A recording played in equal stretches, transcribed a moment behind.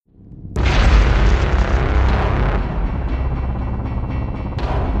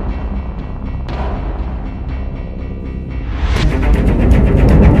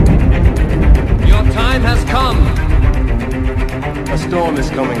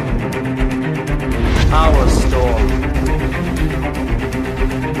Power Storm.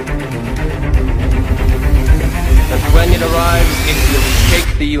 And when it arrives, it will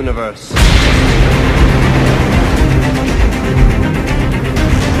shake the universe.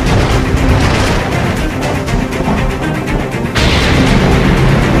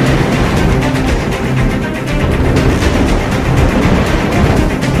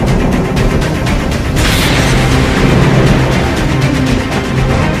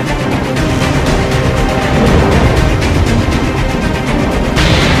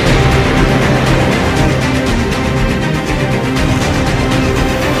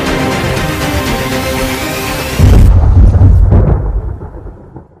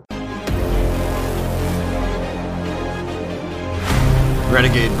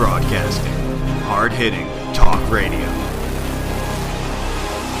 Renegade Broadcasting. Hard-hitting talk radio.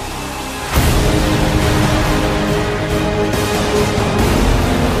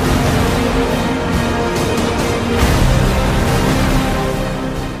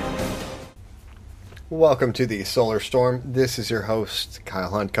 Welcome to the Solar Storm. This is your host, Kyle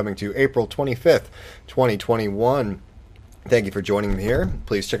Hunt, coming to you April 25th, 2021. Thank you for joining me here.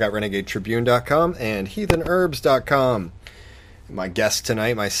 Please check out RenegadeTribune.com and HeathenHerbs.com. My guest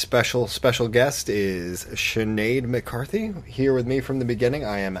tonight, my special guest, is Sinead McCarthy, here with me from the beginning.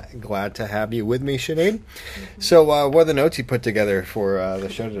 I am glad to have you with me, Sinead. Mm-hmm. So, what are the notes you put together for the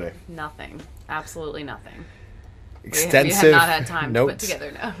show today? Nothing. Absolutely nothing. Extensive we have not had time notes. To put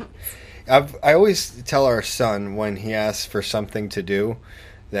together notes. I always tell our son when he asks for something to do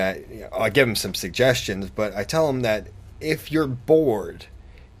that, I give him some suggestions, but I tell him that if you're bored,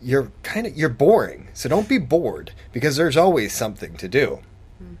 you're boring. So don't be bored, because there's always something to do.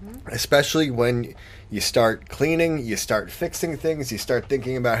 Mm-hmm. Especially when you start cleaning, you start fixing things, you start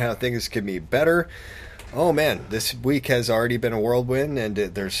thinking about how things can be better. Oh man, this week has already been a whirlwind, and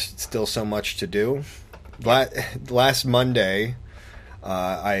there's still so much to do. Last Monday,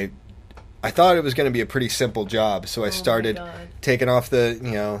 I thought it was going to be a pretty simple job, so I started taking off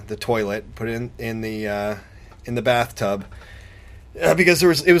the toilet, put it in the bathtub. Because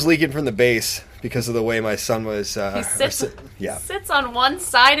it was leaking from the base because of the way my son was. He sits on one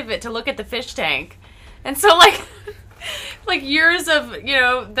side of it to look at the fish tank, and so like years of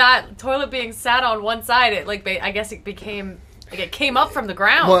that toilet being sat on one side, I guess it became it came up from the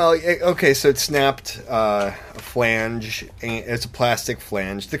ground. Well, okay, so it snapped a flange. It's a plastic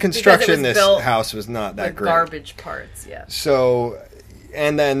flange. The construction in this house was not that great. Garbage parts, yeah. So,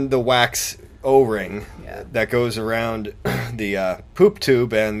 and then the wax O-ring that goes around the poop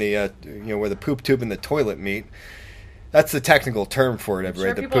tube and the where the poop tube and the toilet meet. That's the technical term for it, I'm sure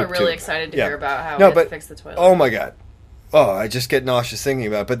right? People are really excited to hear about how it fixed the toilet. Oh my god! Oh, I just get nauseous thinking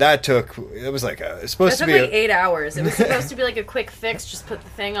about it. But that took. It was like it's supposed to be 8 hours. It was supposed to be like a quick fix. Just put the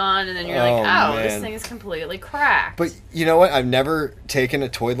thing on, and then you're this thing is completely cracked. But you know what? I've never taken a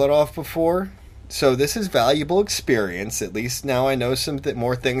toilet off before. So this is valuable experience. At least now I know some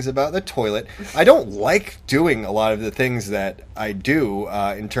more things about the toilet. I don't like doing a lot of the things that I do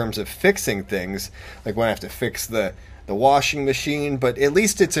in terms of fixing things, like when I have to fix the washing machine. But at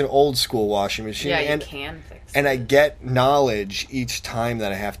least it's an old school washing machine. Yeah, you can fix it. And I get knowledge each time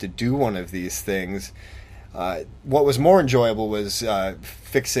that I have to do one of these things. What was more enjoyable was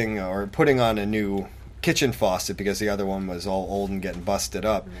fixing or putting on a new kitchen faucet because the other one was all old and getting busted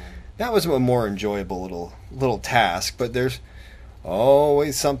up. Mm. That was a more enjoyable little task, but there's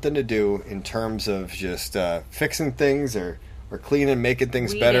always something to do in terms of just fixing things or cleaning, making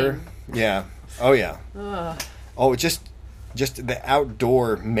things better. Yeah. Oh, yeah. Ugh. Oh, just the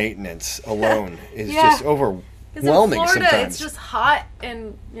outdoor maintenance alone is just overwhelming sometimes. In Florida, it's just hot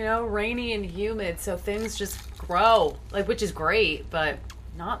and, rainy and humid, so things just grow, which is great, but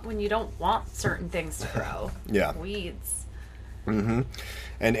not when you don't want certain things to grow. Yeah. Weeds. Mm-hmm.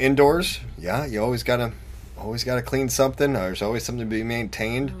 And indoors, you always gotta clean something. There's always something to be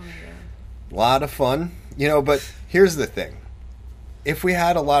maintained. Oh, yeah. A lot of fun, But here's the thing: if we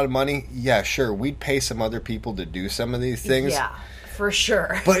had a lot of money, sure, we'd pay some other people to do some of these things. Yeah, for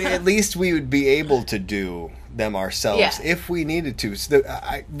sure. But at least we would be able to do them ourselves if we needed to. So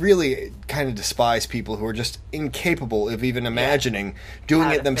I really kind of despise people who are just incapable of even imagining doing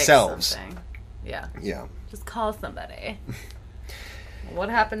it themselves. Yeah. Yeah. Just call somebody. What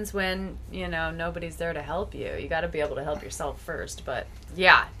happens when, nobody's there to help you? You got to be able to help yourself first. But,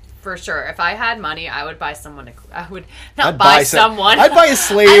 yeah, for sure. If I had money, I would buy someone to... I'd buy someone. I'd buy a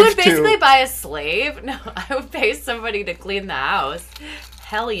slave, I would basically buy a slave. No, I would pay somebody to clean the house.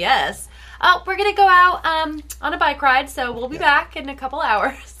 Hell yes. oh, we're going to go out on a bike ride, so we'll be back in a couple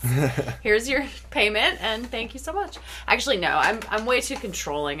hours. Here's your payment, and thank you so much. Actually, no, I'm way too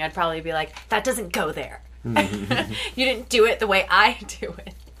controlling. I'd probably be like, that doesn't go there. You didn't do it the way I do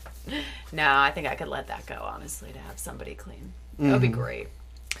it. No, I think I could let that go, honestly, to have somebody clean. That would be great.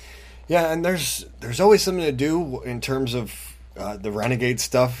 Yeah, and there's always something to do in terms of the renegade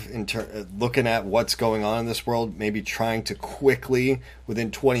stuff, looking at what's going on in this world, maybe trying to quickly,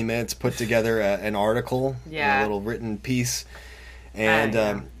 within 20 minutes, put together an article, a little written piece,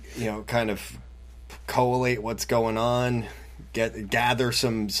 and kind of collate what's going on, gather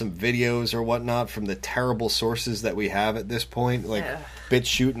some videos or whatnot from the terrible sources that we have at this point, like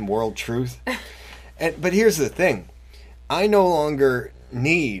BitChute and World Truth. But here's the thing. I no longer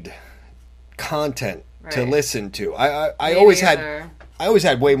need content to listen to. I always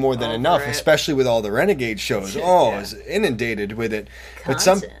had way more than enough, especially with all the Renegade shows. I was inundated with it.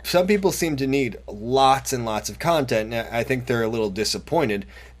 Content. But some people seem to need lots and lots of content, and I think they're a little disappointed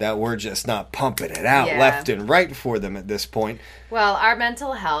that we're just not pumping it out left and right for them at this point. Well, our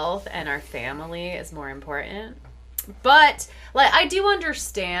mental health and our family is more important. But like, I do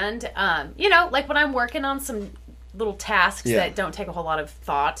understand, like when I'm working on some little tasks that don't take a whole lot of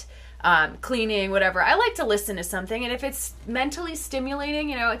thought, cleaning, whatever, I like to listen to something, and if it's mentally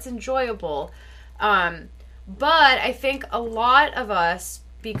stimulating, it's enjoyable. But I think a lot of us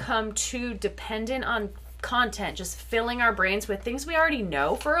become too dependent on content, just filling our brains with things we already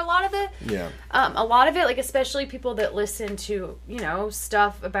know for a lot of it. Yeah. A lot of it, like especially people that listen to,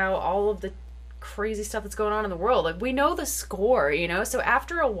 stuff about all of the crazy stuff that's going on in the world. Like we know the score, so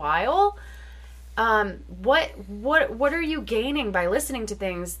after a while, what are you gaining by listening to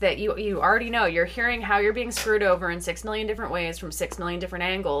things that you already know? You're hearing how you're being screwed over in 6 million different ways from 6 million different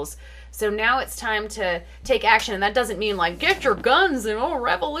angles. So now it's time to take action. And that doesn't mean like, get your guns and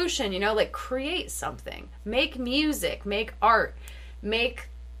revolution, like create something, make music, make art, make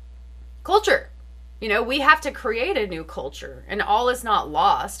culture. We have to create a new culture, and all is not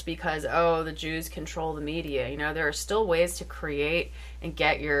lost because, the Jews control the media. There are still ways to create and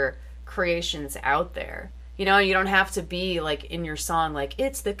get your creations out there. You don't have to be like in your song like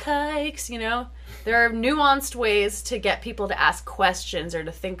it's the kikes. There are nuanced ways to get people to ask questions or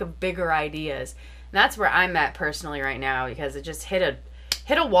to think of bigger ideas. And that's where I'm at personally right now, because it just hit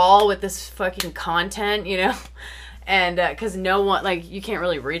a wall with this fucking content, and because no one, like, you can't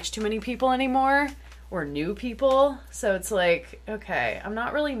really reach too many people anymore or new people. So it's like, okay, I'm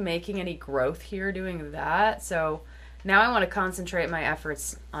not really making any growth here doing that. So now I want to concentrate my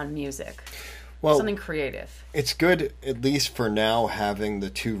efforts on music. Well, something creative. It's good, at least for now, having the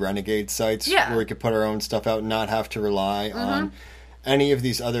 2 Renegade sites where we could put our own stuff out and not have to rely on any of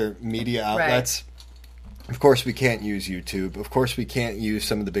these other media outlets. Right. Of course, we can't use YouTube. Of course, we can't use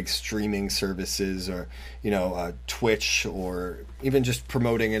some of the big streaming services or, Twitch, or even just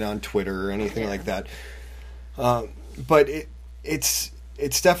promoting it on Twitter or anything like that. But it's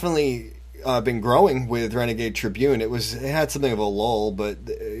definitely been growing with Renegade Tribune. It had something of a lull, but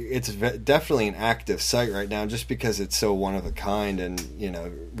it's definitely an active site right now, just because it's so one of a kind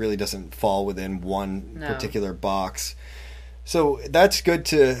and really doesn't fall within one particular box. So that's good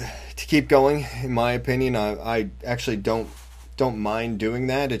to keep going, in my opinion. I actually don't mind doing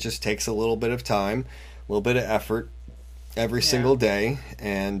that. It just takes a little bit of time, a little bit of effort every single day,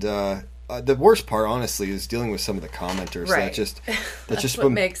 and the worst part, honestly, is dealing with some of the commenters that just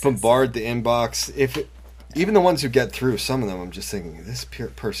bombard the inbox. Even the ones who get through, some of them, I'm just thinking, this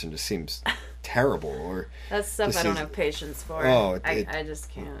person just seems terrible. Or that's stuff I don't have patience for. I just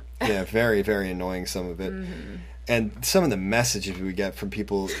can't. Yeah, very, very annoying, some of it. And some of the messages we get from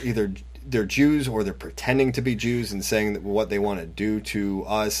people, either they're Jews or they're pretending to be Jews and saying that what they want to do to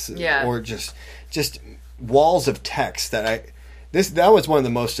us, or just walls of text that that was one of the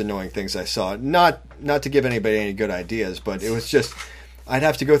most annoying things I saw. Not to give anybody any good ideas, but it was just, I'd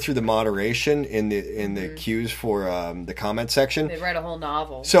have to go through the moderation in the queues for the comment section. They write a whole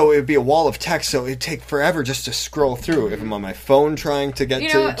novel. So it would be a wall of text, so it'd take forever just to scroll through. If I'm on my phone trying to get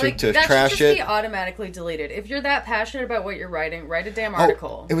to that trash should just be automatically deleted. If you're that passionate about what you're writing, write a damn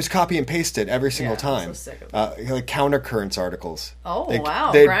article. It was copy and pasted every single time. I'm so sick of it. Like countercurrents articles. Oh,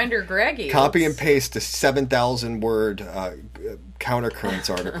 wow. Grinder Greggy. Copy and paste a 7,000 word countercurrents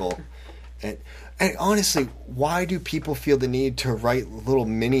article. And honestly, why do people feel the need to write little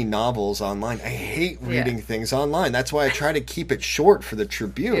mini novels online? I hate reading things online. That's why I try to keep it short for the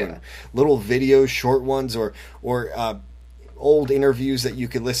Tribune. Yeah. Little videos, short ones, or old interviews that you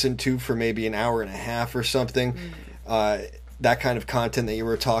could listen to for maybe an hour and a half or something. that kind of content that you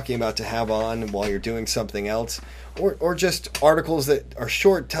were talking about to have on while you're doing something else, or just articles that are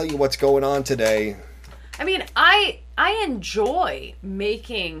short, tell you what's going on today. I mean, I enjoy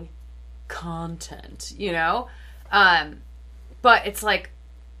making content, you know? But it's like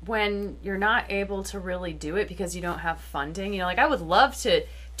when you're not able to really do it because you don't have funding, you know, like I would love to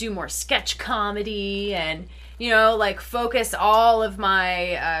do more sketch comedy and, you know, like focus all of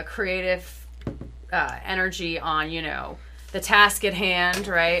my creative energy on, you know, the task at hand,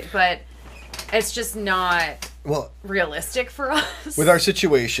 right? But it's just not realistic for us. With our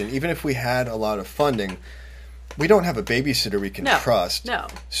situation, even if we had a lot of funding, we don't have a babysitter we can trust. No.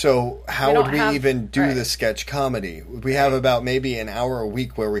 So how would we even do the sketch comedy? We have about maybe an hour a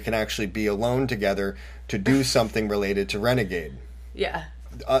week where we can actually be alone together to do something related to Renegade. Yeah.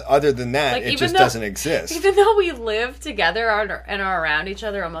 Other than that, like, it just doesn't exist. Even though we live together and are around each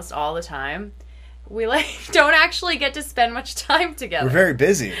other almost all the time, we don't actually get to spend much time together. We're very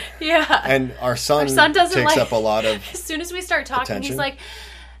busy. Yeah. And our son doesn't takes up a lot of as soon as we start talking, attention. He's like,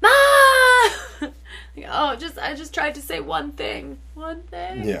 Ma! I just tried to say one thing. One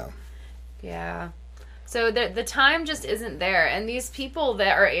thing. Yeah. Yeah. So the time just isn't there. And these people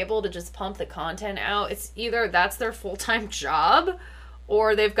that are able to just pump the content out, it's either that's their full-time job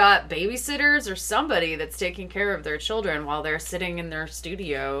or they've got babysitters or somebody that's taking care of their children while they're sitting in their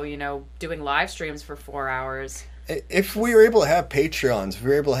studio, you know, doing live streams for 4 hours. If we were able to have Patreons, if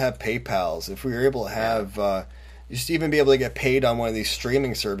we were able to have PayPals, if we were able to have just even be able to get paid on one of these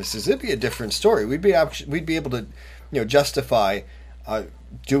streaming services, it'd be a different story. We'd be able to, you know, justify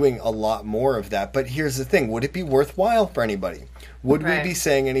doing a lot more of that. But here's the thing: would it be worthwhile for anybody? Would we be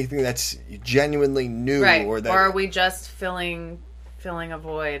saying anything that's genuinely new, or are we just filling a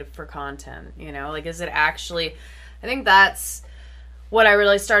void for content? You know, like, is it actually? I think that's what I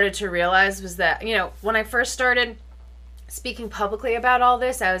really started to realize was that, you know, when I first started speaking publicly about all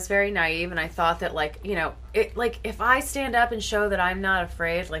this, I was very naive, and I thought that, like, you know, if I stand up and show that I'm not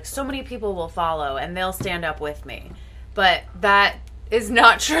afraid, like, so many people will follow and they'll stand up with me. But that is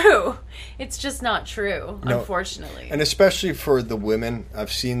not true. It's just not true, unfortunately. And especially for the women,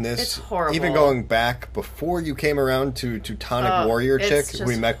 I've seen this. It's horrible. Even going back before you came around to Tonic Warrior Chick,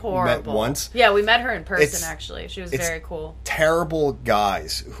 we met once. Yeah, we met her in person, actually. She was very cool. Terrible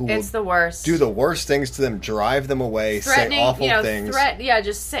guys who will the worst. Do the worst things to them, drive them away, say awful things.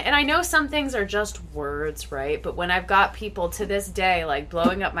 Just say. And I know some things are just words, right? But when I've got people to this day, like,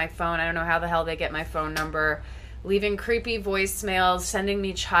 blowing up my phone, I don't know how the hell they get my phone number, leaving creepy voicemails, sending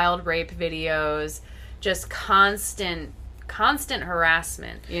me child rape videos, just constant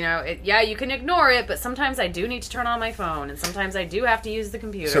harassment. You know, you can ignore it, but sometimes I do need to turn on my phone, and sometimes I do have to use the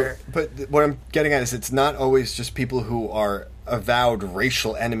computer. But what I'm getting at is it's not always just people who are avowed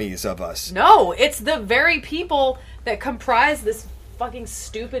racial enemies of us. No, it's the very people that comprise this fucking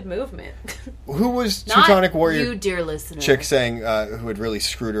stupid movement. Who was Teutonic Warrior? You, dear listener. Chick saying who had really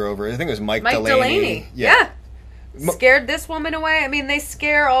screwed her over? I think it was Mike Delaney. Yeah. Scared this woman away. I mean, they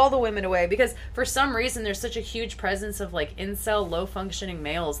scare all the women away because for some reason there's such a huge presence of, like, incel, low-functioning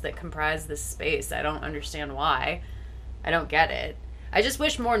males that comprise this space. I don't understand why. I don't get it. I just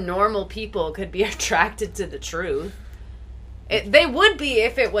wish more normal people could be attracted to the truth. They would be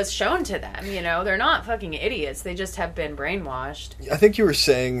if it was shown to them, you know? They're not fucking idiots. They just have been brainwashed. I think you were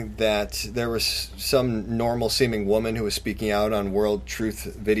saying that there was some normal-seeming woman who was speaking out on World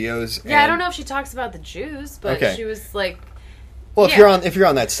Truth videos. Yeah, I don't know if she talks about the Jews, but she was like... Well, if you're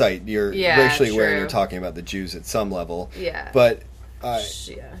on that site, you're racially aware and you're talking about the Jews at some level. Yeah. But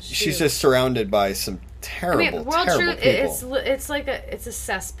she's just surrounded by some terrible, World terrible Truth, people. it's like it's a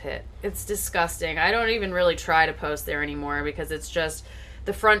cesspit. It's disgusting. I don't even really try to post there anymore because it's just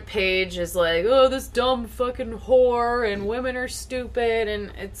the front page is like, oh, this dumb fucking whore and women are stupid,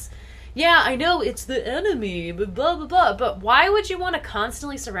 and it's I know it's the enemy, but blah blah blah. But why would you want to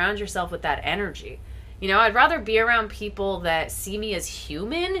constantly surround yourself with that energy? You know, I'd rather be around people that see me as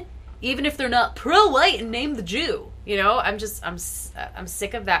human, even if they're not pro-white and name the Jew. You know, I'm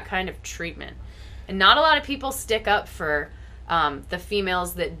sick of that kind of treatment. And not a lot of people stick up for the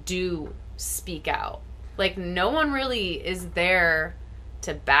females that do speak out. Like, no one really is there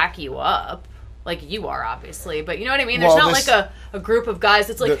to back you up. Like, you are, obviously. But you know what I mean? There's not like a group of guys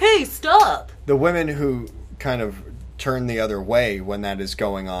that's like, hey, stop! The women who kind of turn the other way when that is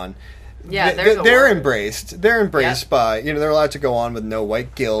going on, they're embraced. They're embraced by, you know, they're allowed to go on with no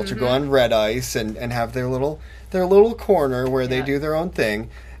white guilt or go on red ice and have their little corner where they do their own thing.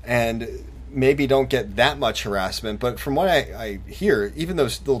 And maybe don't get that much harassment, but from what I hear, even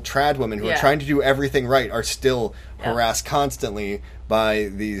those little trad women who are trying to do everything right are still harassed constantly by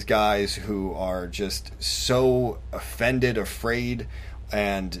these guys who are just so offended, afraid,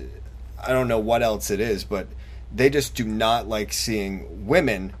 and I don't know what else it is, but they just do not like seeing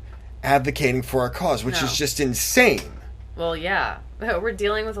women advocating for our cause, which is just insane. Well, yeah. We're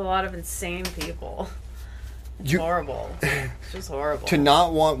dealing with a lot of insane people. It's horrible. It's just horrible. To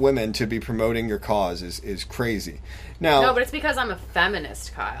not want women to be promoting your cause is crazy. Now, no, but it's because I'm a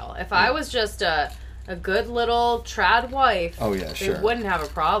feminist, Kyle. If I was just a good little trad wife, they wouldn't have a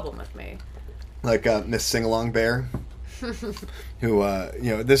problem with me. Like Miss Singalong Bear,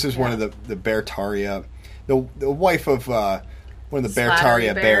 who, this is one of the Beartaria, the wife of one of the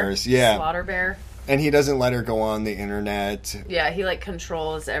Beartaria bears. Yeah. Slaughter Bear. And he doesn't let her go on the internet. Yeah, he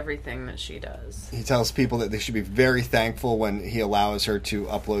controls everything that she does. He tells people that they should be very thankful when he allows her to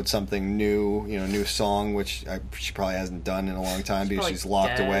upload something new, new song, which she probably hasn't done in a long time because she's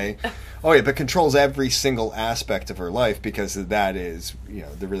locked away. Oh yeah, but controls every single aspect of her life because that is,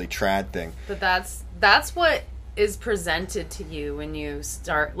 the really trad thing. But that's what is presented to you when you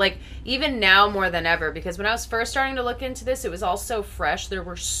start, even now more than ever, because when I was first starting to look into this, it was all so fresh. There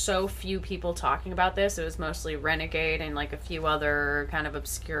were so few people talking about this. It was mostly Renegade and a few other kind of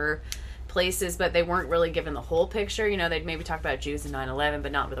obscure places, but they weren't really given the whole picture. They'd maybe talk about Jews in 9/11,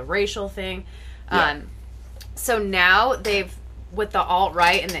 but not with a racial thing. Yeah. So now with the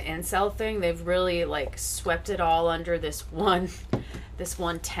alt-right and the incel thing, they've really swept it all under this one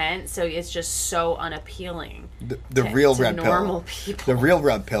tent, so it's just so unappealing. The real red normal pill. People. The real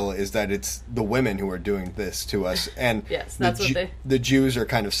red pill is that it's the women who are doing this to us, and yes, that's the Jews are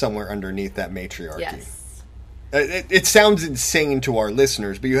kind of somewhere underneath that matriarchy. Yes. It sounds insane to our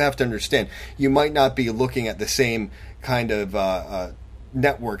listeners, but you have to understand, you might not be looking at the same kind of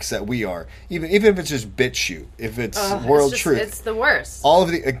networks that we are, even if it's just BitChute, if it's World Truth, it's the worst. All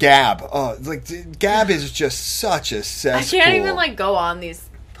of the Gab, Gab is just such a cesspool. I can't even go on these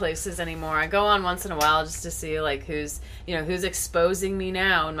places anymore. I go on once in a while just to see who's exposing me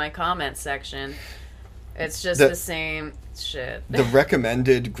now in my comment section. It's just the same shit. The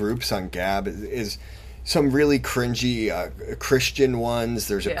recommended groups on Gab is some really cringy Christian ones.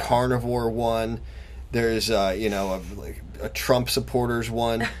 There's a carnivore one. There's a Trump supporters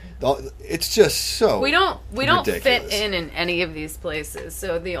one. It's just so we don't ridiculous. Fit in any of these places.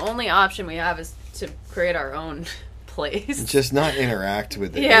 So the only option we have is to create our own place. Just not interact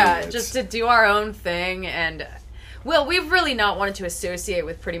with it. Just to do our own thing. And we've really not wanted to associate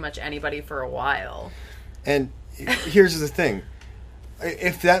with pretty much anybody for a while. And here's the thing.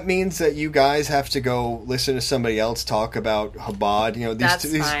 If that means that you guys have to go listen to somebody else talk about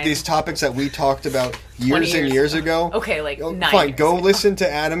Chabad, these topics that we talked about years ago. Okay, 9 fine. Years go ago. Listen to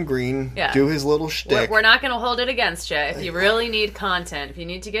Adam Green. Yeah. Do his little shtick. We're not going to hold it against you. If you really need content, if you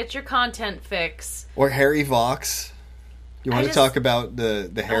need to get your content fix, or Harry Vox. You want to talk about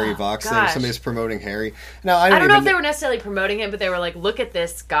the Harry Vox thing? Somebody's promoting Harry. Now, I don't know if they were necessarily promoting him, but they were look at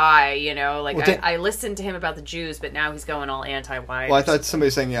this guy, I listened to him about the Jews, but now he's going all anti-white. Well, I thought somebody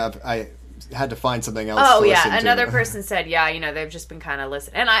was saying, I had to find something else to listen to. Another person said, they've just been kind of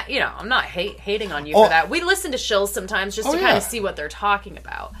listening. And I'm not hating on you for that. We listen to shills sometimes just to kind of see what they're talking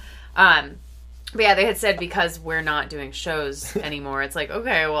about. But yeah, they had said because we're not doing shows anymore, it's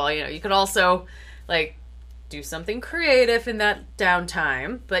okay, well, you could also, do something creative in that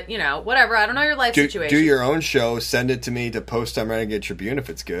downtime, but whatever. I don't know your life situation. Do your own show. Send it to me to post on Renegade Tribune if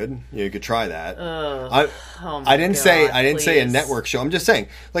it's good. You could try that. I didn't say a network show. I'm just saying,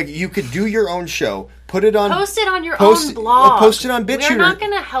 you could do your own show. Put it on. Post it on your own blog. Post it on BitChute. We're not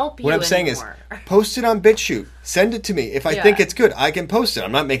going to help you. What I'm saying is, post it on BitChute. Send it to me. If I think it's good, I can post it.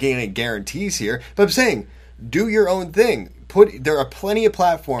 I'm not making any guarantees here, but I'm saying, do your own thing. There are plenty of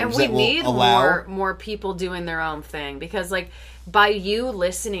platforms that will allow... And we need more people doing their own thing. Because, by you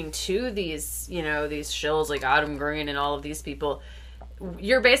listening to these, these shills like Adam Green and all of these people,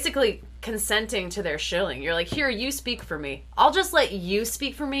 you're basically consenting to their shilling. You're here, you speak for me. I'll just let you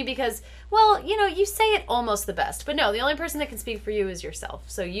speak for me because, you say it almost the best. But no, the only person that can speak for you is yourself.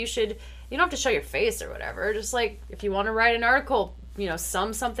 So you don't have to show your face or whatever. Just, if you want to write an article,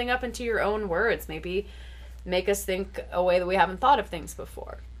 sum something up into your own words. Maybe... make us think a way that we haven't thought of things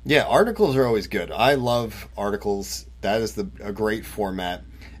before. Yeah, articles are always good. I love articles. That is a great format.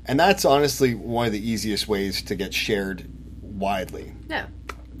 And that's honestly one of the easiest ways to get shared widely. Yeah.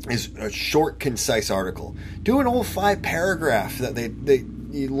 Is a short, concise article. Do an old 5-paragraph that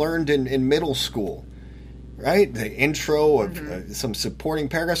you learned in middle school. Right? The intro of some supporting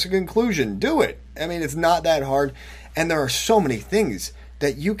paragraphs, a conclusion. Do it. I mean, it's not that hard. And there are so many things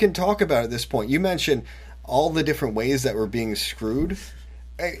that you can talk about at this point. You mentioned all the different ways that we're being screwed.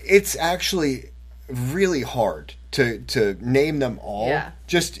 It's actually really hard to name them all. Yeah.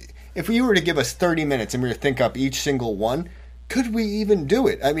 Just if you were to give us 30 minutes and we were to think up each single one, could we even do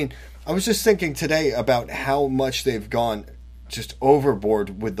it? I mean, I was just thinking today about how much they've gone just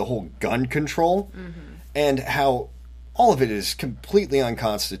overboard with the whole gun control and how all of it is completely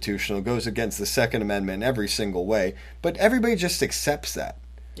unconstitutional, goes against the Second Amendment in every single way, but everybody just accepts that.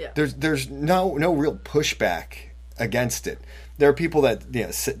 Yeah. There's no real pushback against it. There are people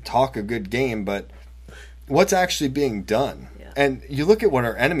that talk a good game, but what's actually being done? Yeah. And you look at what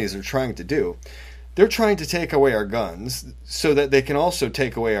our enemies are trying to do. They're trying to take away our guns so that they can also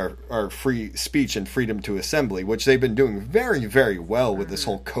take away our free speech and freedom to assembly, which they've been doing very, very well with this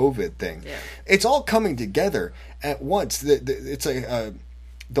whole COVID thing. Yeah. It's all coming together at once. It's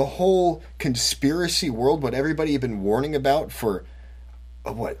the whole conspiracy world, what everybody had been warning about for,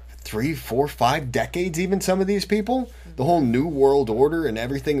 3, 4, 5 decades, even some of these people? The whole New World Order and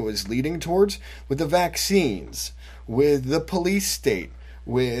everything it was leading towards with the vaccines, with the police state,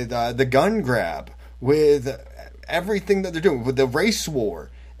 with the gun grab, with everything that they're doing, with the race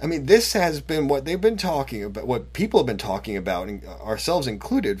war. I mean, this has been what they've been talking about, what people have been talking about, and ourselves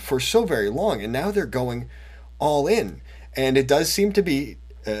included, for so very long. And now they're going all in. And it does seem to be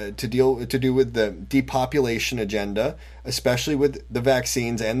to do with the depopulation agenda, especially with the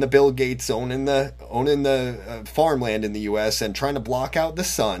vaccines and the Bill Gates owning the farmland in the U.S. and trying to block out the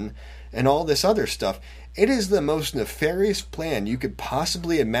sun and all this other stuff. It is the most nefarious plan you could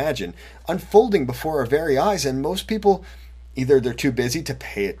possibly imagine unfolding before our very eyes, and most people, either they're too busy to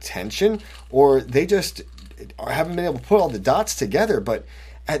pay attention or they just haven't been able to put all the dots together. But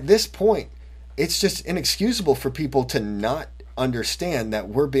at this point, it's just inexcusable for people to not understand that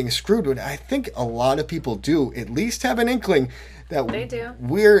we're being screwed. And I think a lot of people do at least have an inkling that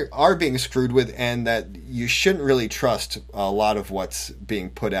we are being screwed with, and that you shouldn't really trust a lot of what's being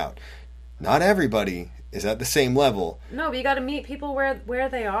put out. Not everybody is at the same level. No, but you got to meet people where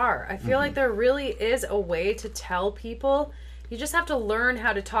they are. I feel like there really is a way to tell people. You just have to learn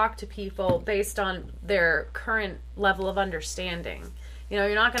how to talk to people based on their current level of understanding. You know,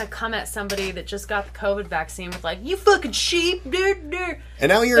 you're not going to come at somebody that just got the COVID vaccine with like, you fucking sheep, And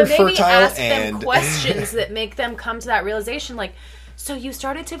now you're infertile, ask and them questions that make them come to that realization. Like, so you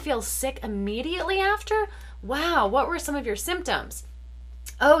started to feel sick immediately after? Wow, what were some of your symptoms?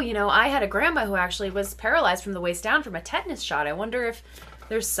 Oh, I had a grandma who actually was paralyzed from the waist down from a tetanus shot. I wonder if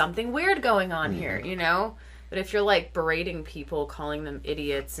there's something weird going on here, But if you're like berating people, calling them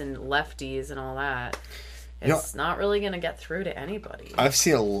idiots and lefties and all that, it's not really going to get through to anybody. I've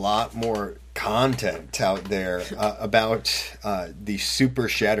seen a lot more content out there about the super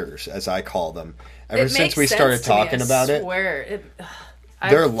shedders, as I call them. Ever since we started talking about it,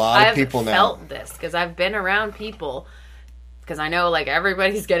 there are a lot of people now. I've felt this because I've been around people, because I know like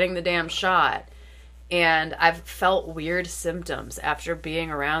everybody's getting the damn shot. And I've felt weird symptoms after being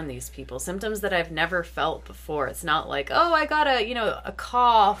around these people. Symptoms that I've never felt before. It's not like, oh, I got a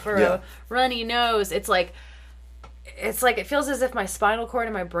cough or a runny nose. It's like it feels as if my spinal cord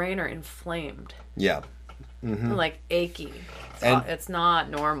and my brain are inflamed. Yeah. Mm-hmm. Like achy. It's not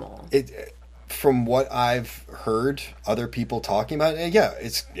normal. From what I've heard other people talking about,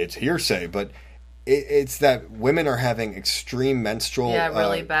 it's hearsay, but it's that women are having extreme menstrual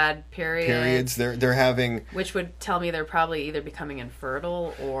really bad periods. They're having, which would tell me they're probably either becoming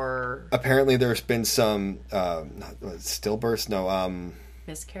infertile or apparently there's been some stillbirths.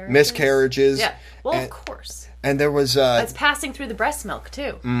 Miscarriages. Yeah, well, of course. And there was it's passing through the breast milk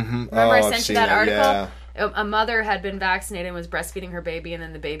too. Mm-hmm. Remember, I sent you that article. Yeah. A mother had been vaccinated and was breastfeeding her baby, and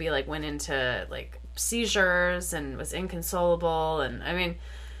then the baby like went into like seizures and was inconsolable, and I mean.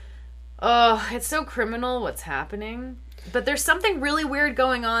 Oh, it's so criminal what's happening. But there's something really weird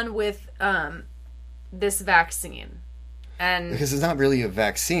going on with this vaccine. And because it's not really a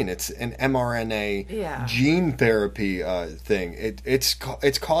vaccine, it's an mRNA gene therapy thing. It's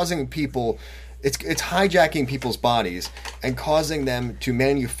causing people, it's hijacking people's bodies and causing them to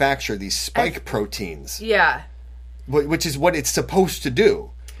manufacture these spike proteins. Yeah. Which is what it's supposed to do.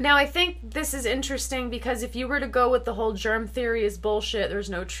 Now, I think this is interesting because if you were to go with the whole germ theory is bullshit, there's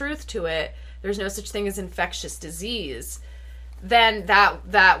no truth to it, there's no such thing as infectious disease, then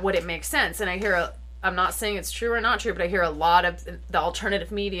that wouldn't make sense. And I hear, I'm not saying it's true or not true, but I hear a lot of the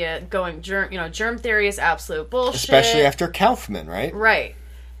alternative media going, germ theory is absolute bullshit. Especially after Kaufman, right? Right.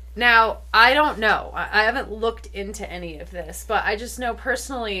 Now, I don't know. I haven't looked into any of this, but I just know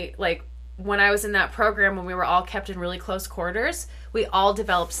personally, like, when I was in that program, when we were all kept in really close quarters, we all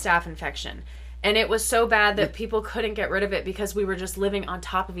developed staph infection. And it was so bad that people couldn't get rid of it because we were just living on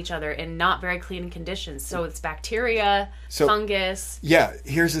top of each other in not very clean conditions. So it's bacteria, fungus. Yeah,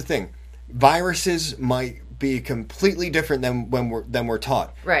 here's the thing. Viruses might be completely different than we're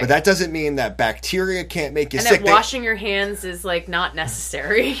taught. Right. But that doesn't mean that bacteria can't make you and sick. And that washing your hands is like not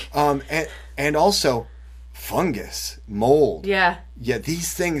necessary. And also fungus, mold. Yeah. Yeah,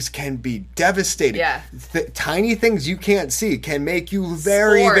 these things can be devastating. Yeah. Tiny things you can't see can make you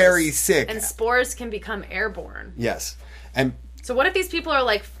very, spores. very sick. And spores can become airborne. Yes. And so what if these people are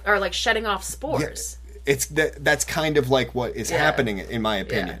like shedding off spores? Yeah, that's kind of like what is happening, in my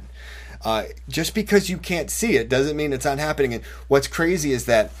opinion. Just because you can't see it doesn't mean it's not happening. And what's crazy is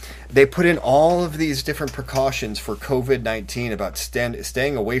that they put in all of these different precautions for COVID-19 about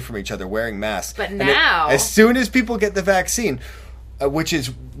staying away from each other, wearing masks. But now, as soon as people get the vaccine, which is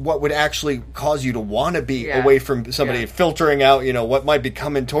what would actually cause you to want to be away from somebody, filtering out, what might be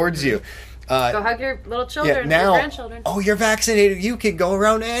coming towards you. Go hug your little children, now, your grandchildren. Oh, you're vaccinated. You can go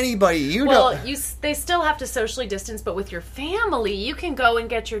around anybody. They still have to socially distance, but with your family, you can go and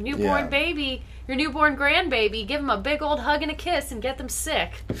get your newborn baby, your newborn grandbaby, give them a big old hug and a kiss, and get them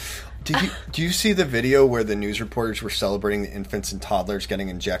sick. Do you see the video where the news reporters were celebrating the infants and toddlers getting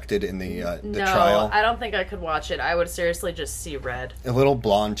injected in the trial? No, I don't think I could watch it. I would seriously just see red. Little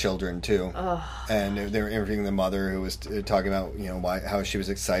blonde children too. Ugh. And they were interviewing the mother who was talking about how she was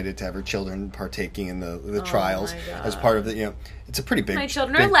excited to have her children partaking in the trials as part of the it's a pretty big. My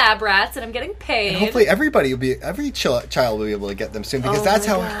children are lab rats, and I'm getting paid. And hopefully, every child will be able to get them soon because that's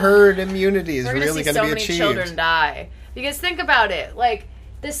how herd immunity is really going to be achieved. So many children die because think about it, like.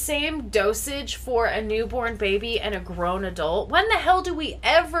 The same dosage for a newborn baby and a grown adult. When the hell do we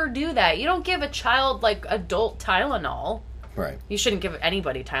ever do that? You don't give a child like adult Tylenol. Right. You shouldn't give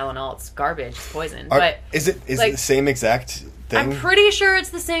anybody Tylenol. It's garbage. It's poison. Is it the same exact thing? I'm pretty sure it's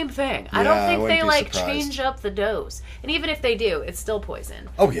the same thing. I don't think they surprised. change up the dose. And even if they do, it's still poison.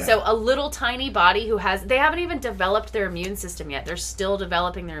 Oh yeah. So a little tiny body they haven't even developed their immune system yet. They're still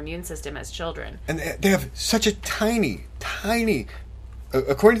developing their immune system as children. And they have such a tiny,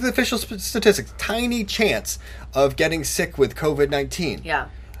 according to the official statistics, tiny chance of getting sick with COVID-19. Yeah.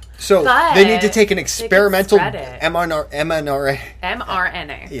 So they need to take an experimental mRNA.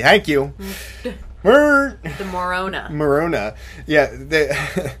 Thank you. The Morona. Yeah,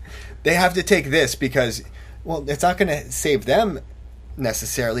 they have to take this because, well, it's not going to save them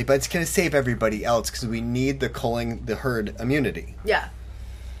necessarily, but it's going to save everybody else because we need the herd immunity. Yeah.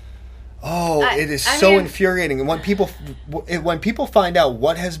 Oh, it is so infuriating. And when people find out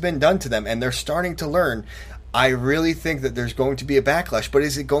what has been done to them and they're starting to learn, I really think that there's going to be a backlash. But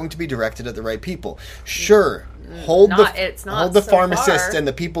is it going to be directed at the right people? Sure, hold the pharmacist and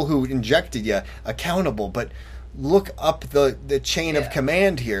the people who injected you accountable. But look up the chain of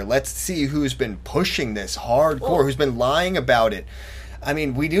command here. Let's see who's been pushing this hardcore, who's been lying about it. I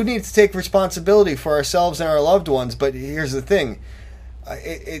mean, we do need to take responsibility for ourselves and our loved ones. But here's the thing.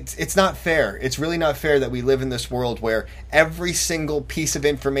 It's not fair. It's really not fair that we live in this world where every single piece of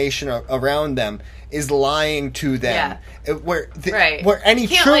information around them is lying to them. Yeah. Where any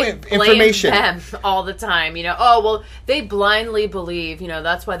true information, blame them all the time. They blindly believe.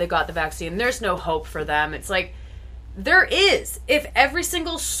 That's why they got the vaccine. There's no hope for them. It's like. There is. If every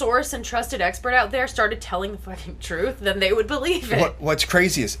single source and trusted expert out there started telling the fucking truth, then they would believe it. What's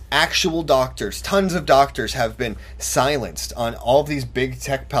crazy is actual doctors, tons of doctors have been silenced on all of these big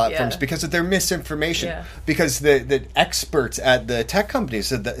tech platforms because of their misinformation. Yeah. Because the experts at the tech companies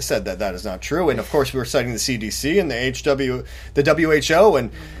said that is not true. And of course, we were citing the CDC and the WHO, and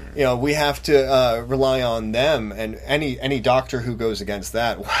we have to rely on them. And any doctor who goes against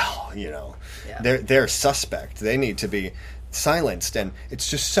that, they're suspect. They need to be silenced, and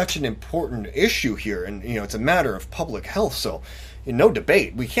it's just such an important issue here, and it's a matter of public health. So, no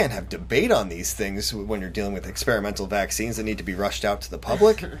debate. We can't have debate on these things when you're dealing with experimental vaccines that need to be rushed out to the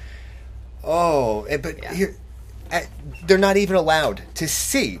public. Here, they're not even allowed to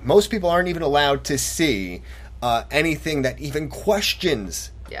see. Most people aren't even allowed to see anything that even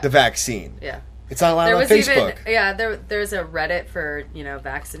questions the vaccine. Yeah. It's not allowed on Facebook. There's a Reddit for,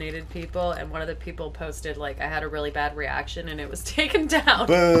 vaccinated people, and one of the people posted, I had a really bad reaction, and it was taken down.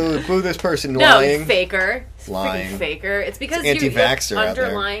 Boo this person lying. No, faker. Lying. Faker. It's because you have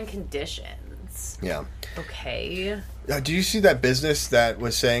underlying conditions. Yeah. Okay. Do you see that business that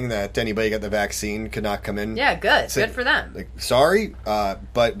was saying that anybody got the vaccine could not come in? Yeah, good. Good for them. Sorry,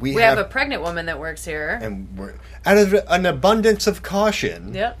 but we have a pregnant woman that works here. And we're out of an abundance of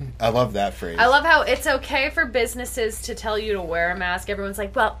caution. Yep. I love that phrase. I love how it's okay for businesses to tell you to wear a mask. Everyone's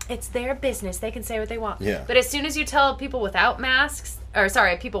like, well, it's their business. They can say what they want. Yeah. But as soon as you tell people without masks,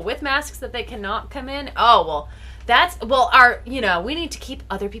 people with masks that they cannot come in. Oh, well, we need to keep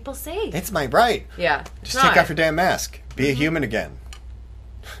other people safe. It's my right. Yeah. Just take off your damn mask. Be a human again.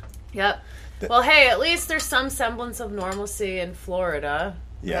 Yep. Well, hey, at least there's some semblance of normalcy in Florida.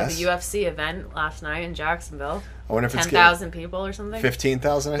 Yes. The UFC event last night in Jacksonville. I wonder if it's 10,000 people or something.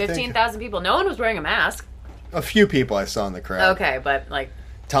 15,000, I think. 15,000 people. No one was wearing a mask. A few people I saw in the crowd. Okay, but like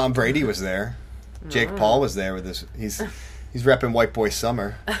Tom Brady was there. Jake Paul was there with his. He's repping White Boy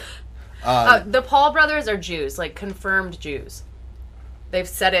Summer. The Paul brothers are Jews, like confirmed Jews. They've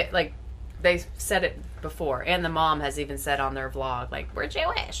said it before, and the mom has even said on their vlog, like, we're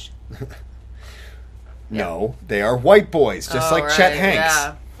Jewish. No, they are white boys, just like Chet Hanks.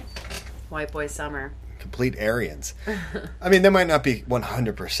 Yeah. White Boy Summer. Complete Aryans. I mean, they might not be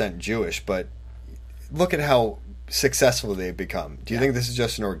 100% Jewish, but look at how successful they've become. Do you think this is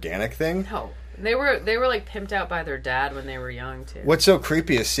just an organic thing? No. They were like pimped out by their dad when they were young too. What's so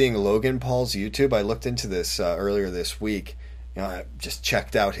creepy is seeing Logan Paul's YouTube. I looked into this earlier this week. I just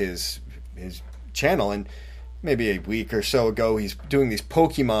checked out his channel, and maybe a week or so ago, he's doing these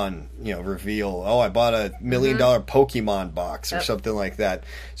Pokemon, reveal. Oh, I bought a $1 million Pokemon box or something like that.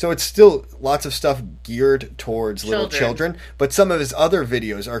 So it's still lots of stuff geared towards little children. But some of his other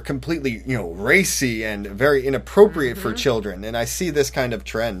videos are completely, racy and very inappropriate for children. And I see this kind of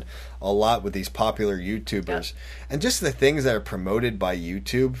trend a lot with these popular YouTubers. And just the things that are promoted by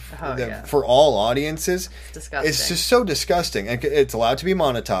YouTube for all audiences, it's just so disgusting. And it's allowed to be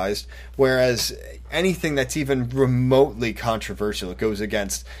monetized, whereas anything that's even remotely controversial, it goes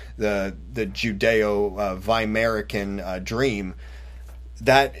against the Judeo-Weimarican dream,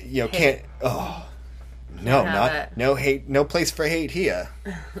 that can't. Oh no hate, no place for hate here.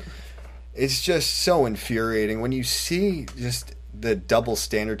 It's just so infuriating when you see just the double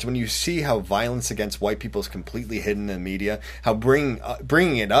standards, when you see how violence against white people is completely hidden in the media, how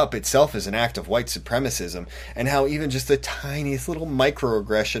bringing it up itself is an act of white supremacism, and how even just the tiniest little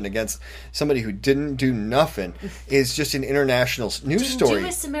microaggression against somebody who didn't do nothing is just an international news story.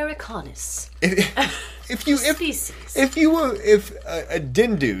 Dinduis americanus. If a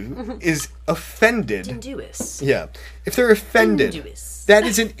Dindu is offended, Dinduis. Yeah, if they're offended, Dinduis. That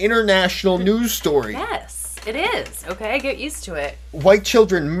is an international news story. Yes. It is. Okay, get used to it. White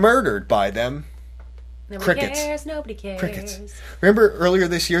children murdered by them. Nobody Crickets. cares. Nobody cares. Crickets. Remember earlier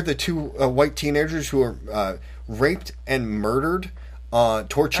this year, the two white teenagers who were raped and murdered,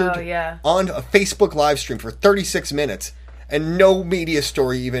 tortured on a Facebook live stream for 36 minutes, and no media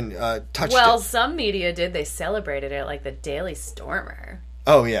story even touched it. Well, some media did. They celebrated it, like the Daily Stormer.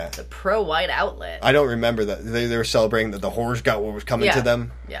 Oh, yeah. The pro-white outlet. I don't remember that. They were celebrating that the whores got what was coming to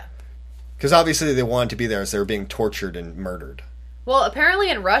them. Yeah. Because obviously they wanted to be there as they were being tortured and murdered. Well,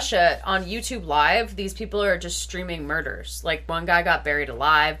 apparently in Russia, on YouTube Live, these people are just streaming murders. Like, one guy got buried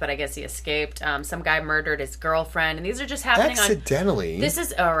alive, but I guess he escaped. Some guy murdered his girlfriend, and these are just happening accidentally. This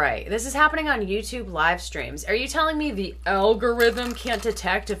is happening on YouTube live streams. Are you telling me the algorithm can't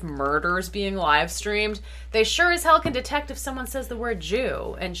detect if murder is being live streamed? They sure as hell can detect if someone says the word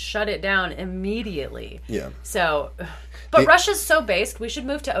Jew and shut it down immediately. Yeah. So, but Russia's so based, we should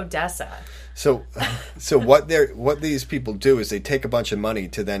move to Odessa. So what these people do is they take a bunch of money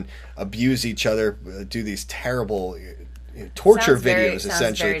to then abuse each other, do these terrible torture videos,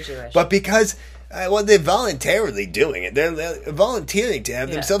 essentially. Very Jewish. But because they're voluntarily doing it, they're volunteering to have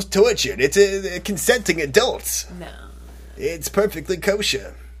themselves tortured. It's consenting adults. No, it's perfectly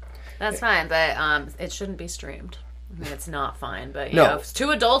kosher. That's fine, but it shouldn't be streamed. I mean, it's not fine, but if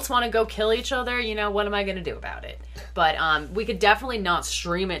two adults want to go kill each other, what am I going to do about it? But we could definitely not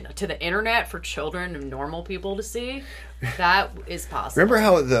stream it to the internet for children and normal people to see. That is possible. Remember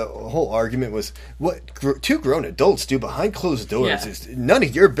how the whole argument was, what two grown adults do behind closed doors is none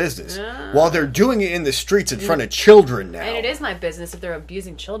of your business, while they're doing it in the streets in front of children now. And it is my business if they're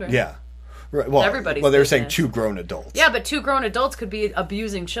abusing children. Yeah. Right. Well, everybody's they were business. saying two grown adults. Yeah, but two grown adults could be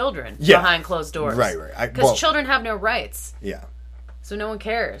abusing children behind closed doors. Right. Because children have no rights. Yeah. So no one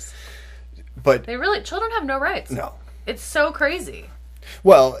cares. But children have no rights. No. It's so crazy.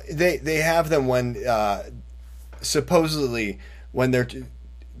 Well, they have them when supposedly when they need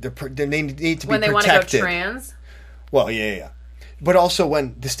to be protected. When they want to go trans. Well, yeah. But also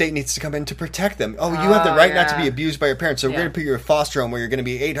when the state needs to come in to protect them. Oh, you have the right not to be abused by your parents, so we're going to put you in a foster home where you're going to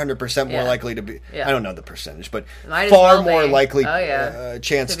be 800% more likely to be... Yeah. I don't know the percentage, but far more likely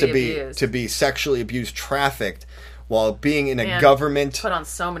chance to be sexually abused, trafficked, while being in a government... Put on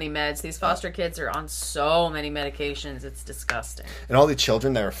so many meds. These foster kids are on so many medications. It's disgusting. And all the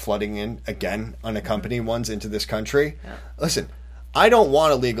children that are flooding in, again, unaccompanied ones into this country. Yeah. Listen, I don't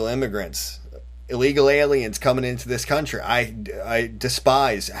want illegal immigrants illegal aliens coming into this country. I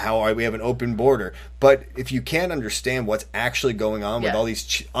despise how we have an open border. But if you can't understand what's actually going on with all these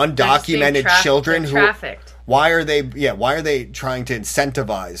undocumented children who trafficked. Why are they trying to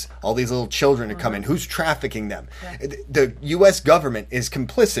incentivize all these little children to come in? Who's trafficking them? Yeah. The U.S. government is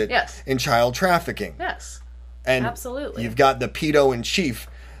complicit in child trafficking. Yes. And absolutely. You've got the pedo in chief,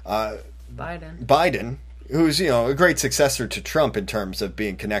 Biden, who's a great successor to Trump in terms of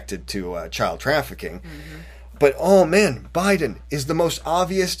being connected to child trafficking. Mm-hmm. But oh man, Biden is the most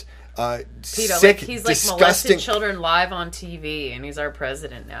obvious pedo. Sick, he's disgusting... molested children live on TV, and he's our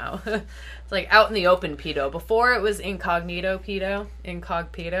president now. It's like out in the open pedo. Before it was incognito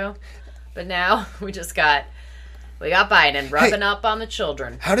pedo, but now we got Biden rubbing up on the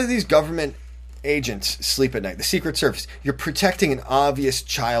children. How do these government agents sleep at night? The Secret Service. You're protecting an obvious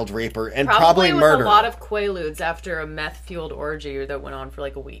child raper and probably murderer. With a lot of Quaaludes after a meth-fueled orgy that went on for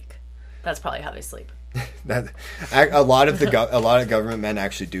like a week. That's probably how they sleep. A lot of government men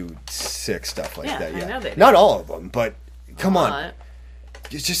actually do sick stuff like that. Yeah, I know they do. Not all of them, but come on.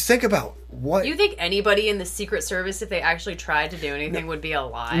 Just think about what... You think anybody in the Secret Service, if they actually tried to do anything, would be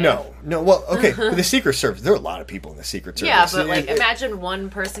alive? No. Well, okay, the Secret Service, there are a lot of people in the Secret Service. Yeah, but imagine one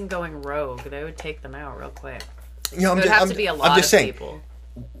person going rogue. They would take them out real quick. It would have to be a lot of people.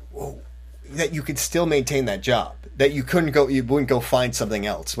 That you could still maintain that job. That you wouldn't go find something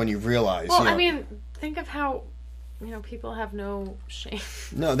else when you realize... Well, I mean, think of how, people have no shame.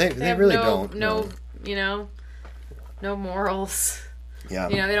 No, they really don't. No morals. Yeah.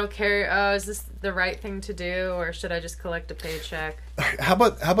 They don't care, is this the right thing to do, or should I just collect a paycheck? How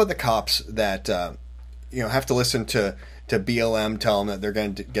about the cops that, have to listen to BLM tell them that they're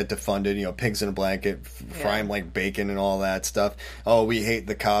going to get defunded, pigs in a blanket, fry them like bacon and all that stuff. Oh, we hate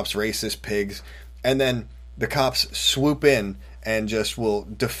the cops, racist pigs. And then the cops swoop in and just will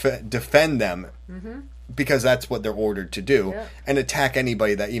defend them because that's what they're ordered to do, and attack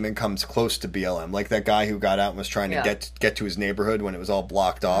anybody that even comes close to BLM. Like that guy who got out and was trying to get to his neighborhood when it was all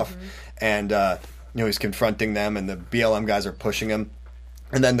blocked off. And, he's confronting them, and the BLM guys are pushing him.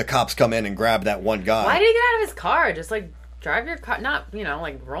 And then the cops come in and grab that one guy. Why did he get out of his car? Just, drive your car, not,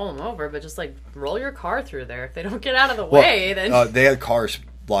 roll him over, but just, roll your car through there. If they don't get out of the way, then... they had cars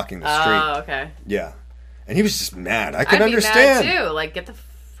blocking the street. Oh, okay. Yeah. And he was just mad. I can understand. I'd be mad, too. Get the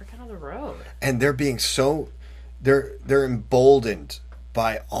frick out of the road. And they're being so... They're emboldened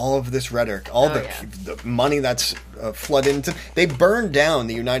by all of this rhetoric, the money that's flooded into... They burned down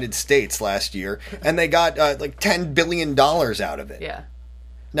the United States last year, and they got, $10 billion out of it. Yeah.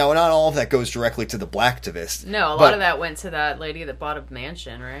 Now, not all of that goes directly to the blacktivists. No, a lot of that went to that lady that bought a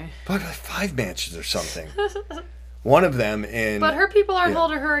mansion, right? Bought 5 mansions or something. One of them in... But her people aren't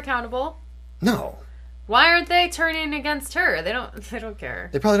holding her accountable. No. Why aren't they turning against her? They don't care.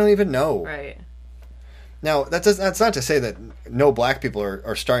 They probably don't even know. Right. Now, that's not to say that no black people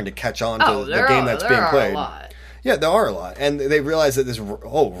are starting to catch on to the game that's being played. There are a lot. Yeah, there are a lot. And they realize that this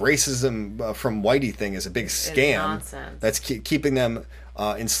racism from whitey thing is a big scam. It's nonsense. That's keeping them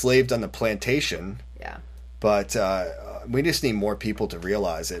enslaved on the plantation. Yeah. But we just need more people to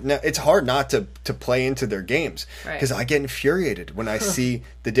realize it. Now, it's hard not to play into their games. Because I get infuriated when I see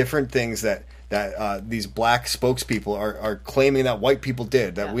the different things that these black spokespeople are claiming that white people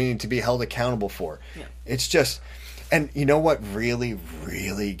did, that we need to be held accountable for. Yeah. It's just... And you know what really,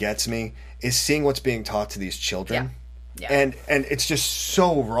 really gets me? Is seeing what's being taught to these children. Yeah. And it's just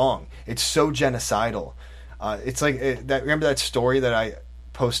so wrong. It's so genocidal. It's like... remember that story that I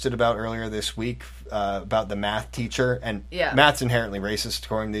posted about earlier this week about the math teacher? And math's inherently racist,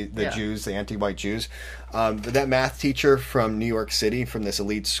 according to the Jews, the anti-white Jews. But that math teacher from New York City, from this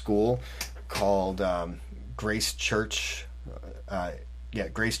elite school called Grace Church...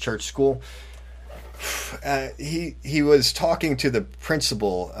 Grace Church School... he was talking to the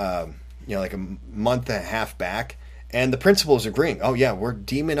principal, like a month and a half back, and the principal is agreeing. Oh yeah, we're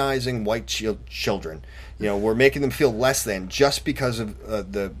demonizing white children. We're making them feel less than just because of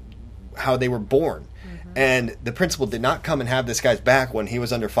how they were born. Mm-hmm. And the principal did not come and have this guy's back when he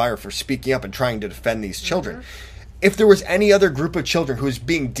was under fire for speaking up and trying to defend these children. Mm-hmm. If there was any other group of children who was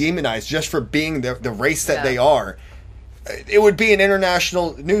being demonized just for being the race that they are, it would be an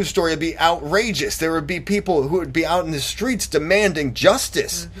international news story. It'd be outrageous. There would be people who would be out in the streets demanding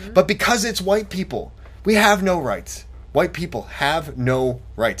justice. Mm-hmm. But because it's white people, we have no rights. White people have no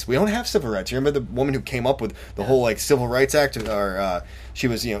rights. We don't have civil rights. You remember the woman who came up with the whole Civil Rights Act? Or she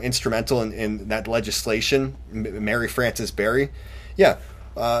was instrumental in that legislation, Mary Frances Berry. Yeah,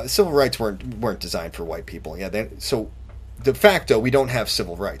 civil rights weren't designed for white people. Yeah, so de facto we don't have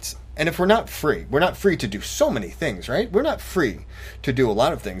civil rights. And if we're not free to do so many things, right? We're not free to do a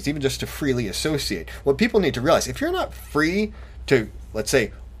lot of things, even just to freely associate. What people need to realize, if you're not free to, let's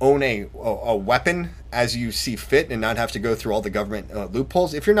say, own a weapon as you see fit and not have to go through all the government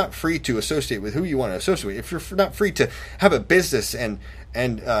loopholes, if you're not free to associate with who you want to associate with, if you're not free to have a business and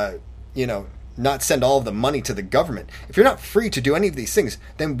not send all of the money to the government, if you're not free to do any of these things,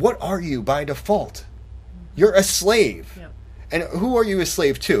 then what are you by default? You're a slave. Yep. And who are you a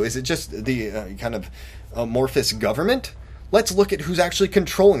slave to? Is it just the kind of amorphous government? Let's look at who's actually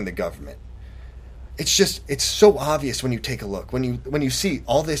controlling the government. It's so obvious when you take a look. When you see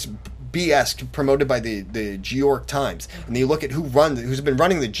all this BS promoted by the Georg Times, and you look at who's been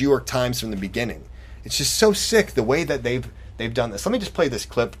running the Georg Times from the beginning. It's just so sick the way that they've done this. Let me just play this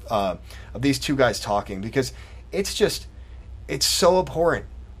clip of these two guys talking, because it's so abhorrent.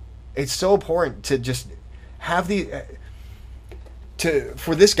 It's so abhorrent to just have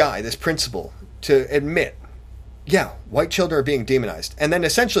for this guy, this principal, to admit, yeah, white children are being demonized, and then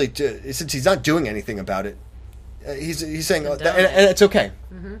essentially, since he's not doing anything about it, he's saying, and it's okay.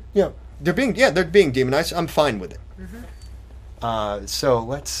 Mm-hmm. They're being demonized. I'm fine with it. Mm-hmm. So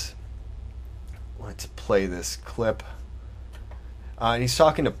let's play this clip. And he's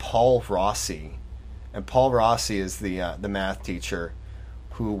talking to Paul Rossi, and Paul Rossi is the math teacher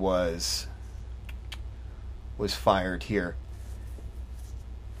who was fired here.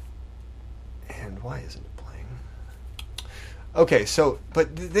 And why isn't it playing? Okay, so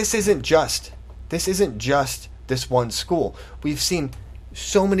but this isn't just this one school. We've seen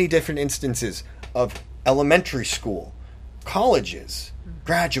so many different instances of elementary school, colleges,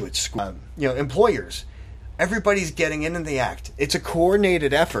 graduate school, employers. Everybody's getting in the act. It's a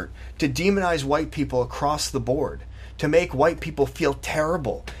coordinated effort to demonize white people across the board, to make white people feel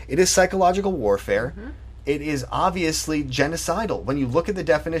terrible. It is psychological warfare. Mm-hmm. It is obviously genocidal. When you look at the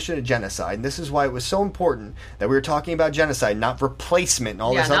definition of genocide, and this is why it was so important that we were talking about genocide, not replacement and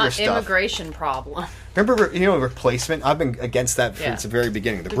all this other stuff. Yeah, not immigration problem. Remember, replacement? I've been against that since the very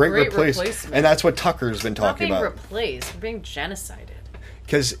beginning. The Great Replacement. And that's what Tucker's been talking about. Not being replaced, we're being genocided.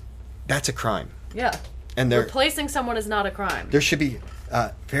 Because that's a crime. Yeah. And replacing someone is not a crime. There should be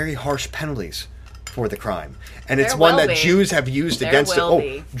very harsh penalties for the crime, and it's one that Jews have used against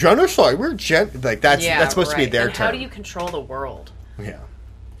it. Genocide. We're that's supposed to be their term. How do you control the world? Yeah.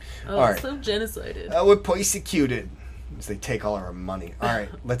 Oh, all right. So genocided. We're persecuted as they take all our money. All right,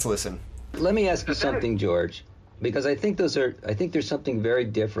 let's listen. Let me ask you something, George, because I think there's something very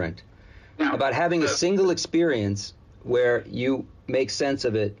different about having a single experience where you make sense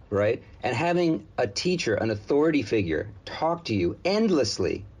of it, right? And having a teacher, an authority figure, talk to you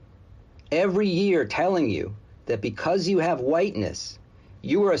endlessly every year telling you that because you have whiteness,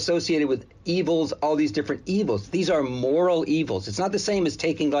 you are associated with evils, all these different evils. These are moral evils. It's not the same as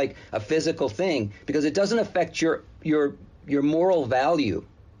taking like a physical thing, because it doesn't affect your moral value.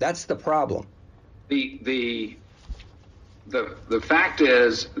 That's the problem. The fact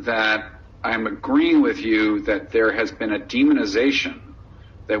is that I'm agreeing with you that there has been a demonization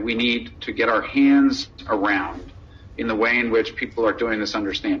that we need to get our hands around in the way in which people are doing this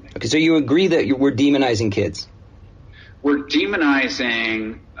understanding. Okay, so you agree that we're demonizing kids? We're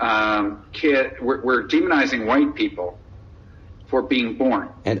demonizing we're demonizing white people for being born.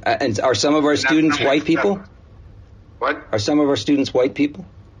 And are some of our students white people? What? Are some of our students white people?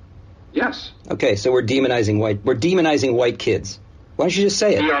 Yes. Okay, so we're demonizing white kids. Why don't you just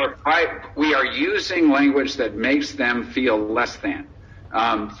say it? We are using language that makes them feel less than,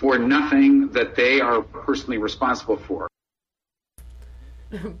 for nothing that they are personally responsible for.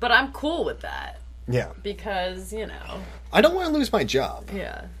 But I'm cool with that. Yeah. Because, I don't want to lose my job.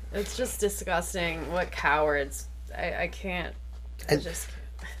 Yeah. It's just disgusting. What cowards. I can't. I just can't.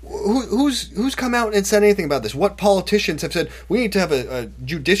 Who's come out and said anything about this? What politicians have said we need to have a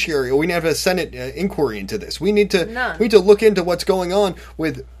judiciary, or we need to have a Senate inquiry into this? We need to look into what's going on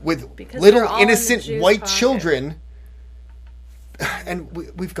with little innocent white children. And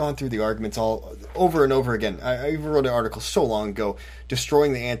we've gone through the arguments all over and over again. I even wrote an article so long ago,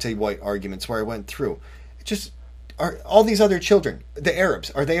 destroying the anti-white arguments, where I went through. Are all these other children, the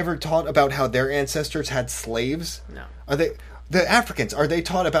Arabs, are they ever taught about how their ancestors had slaves? No. Are they? The Africans, are they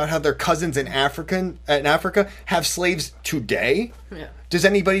taught about how their cousins in Africa have slaves today? Yeah. Does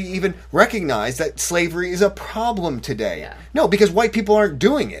anybody even recognize that slavery is a problem today? Yeah. No, because white people aren't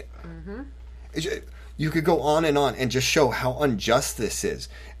doing it. Mm-hmm. You could go on and just show how unjust this is.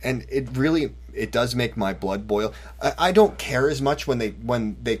 And it does make my blood boil. I don't care as much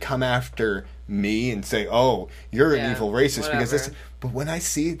when they come after me and say, "Oh, you're an evil racist," whatever. because this. But when I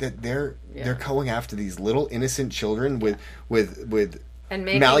see that they're going after these little innocent children with and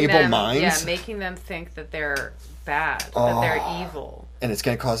making malleable them, minds. Yeah, making them think that they're bad, that they're evil. And it's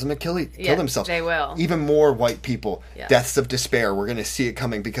going to cause them to kill Yeah, themselves. they will. Even more white people, Yeah. deaths of despair. We're going to see it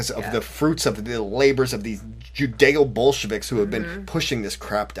coming because of the fruits of the labors of these Judeo-Bolsheviks who have been pushing this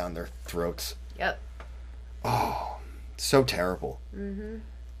crap down their throats. Yep. So terrible.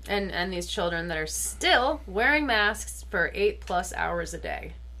 And these children that are still wearing masks for 8+ hours a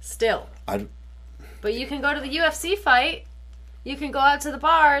day. Still. But you can go to the UFC fight. You can go out to the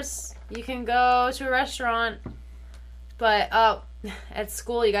bars. You can go to a restaurant. But at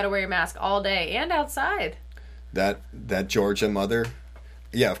school, you got to wear your mask all day and outside. That Georgia mother,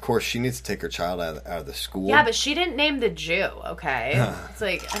 yeah, of course, she needs to take her child out of the school. Yeah, but she didn't name the Jew, okay? It's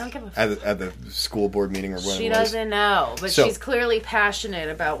like, I don't give a fuck. At the school board meeting or whatever. She doesn't know, but So- she's clearly passionate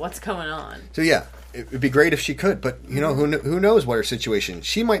about what's going on. So yeah, it'd be great if she could, but you know, who knows what her situation.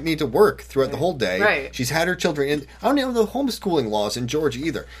 She might need to work throughout the whole day. Right. She's had her children in. I don't know the homeschooling laws in Georgia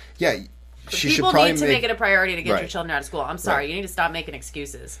either. Yeah, she should People probably need to make it a priority to get your Right. children out of school. I'm sorry, Right. you need to stop making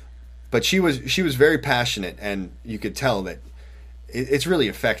excuses. But she was very passionate, and you could tell that it's really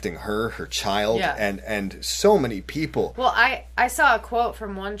affecting her child, Yeah. and so many people. Well, I saw a quote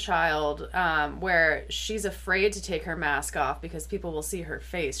from one child where she's afraid to take her mask off because people will see her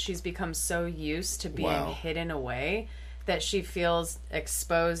face. She's become so used to being Wow. hidden away that she feels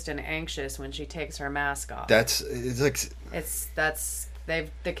exposed and anxious when she takes her mask off. It's like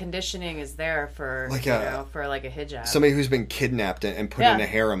The conditioning is there for Like for like a hijab. somebody who's been kidnapped and put in a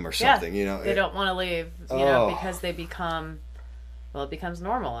harem or something. You know, they don't want to leave. Because they become. Well, it becomes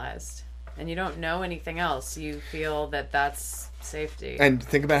normalized, and you don't know anything else. You feel that that's safety. And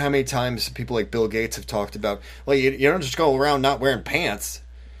think about how many times people like Bill Gates have talked about, well, you don't just go around not wearing pants.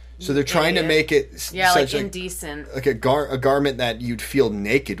 So they're trying to make it like indecent, like a garment that you'd feel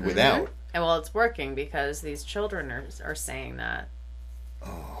naked without. And well, it's working because these children are saying that.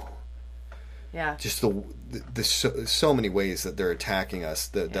 Oh, yeah. Just the so many ways that they're attacking us.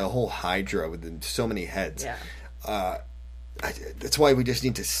 The whole Hydra with so many heads. Yeah. That's why we just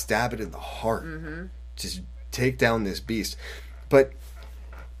need to stab it in the heart. Just take down this beast. But,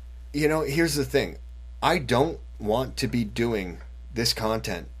 you know, here's the thing. I don't want to be doing this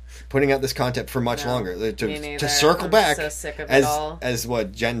content, putting out this content for much longer. Me To neither. circle I'm back so sick of it all. as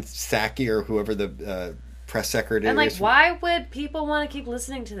what Jen Psaki or whoever the press secretary And like, is. why would people want to keep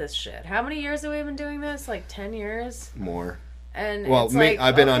listening to this shit? How many years have we been doing this? Like 10 years? More. And Well, it's like,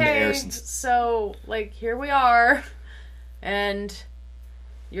 I've been on the okay, air since. So, like, here we are, and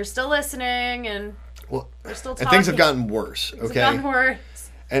you're still listening, and Well, we're still and talking. things have gotten worse. Things Okay. have gotten worse.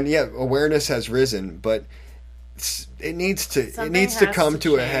 And yeah, awareness has risen, but it needs to Something has come to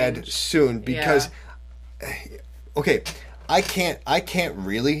to a head change. soon because okay, I can't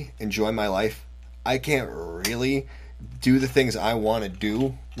really enjoy my life. I can't really do the things I want to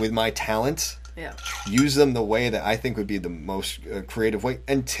do with my talents. Yeah. Use them the way that I think would be the most creative way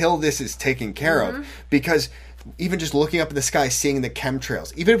until this is taken care of. Because even just looking up at the sky, seeing the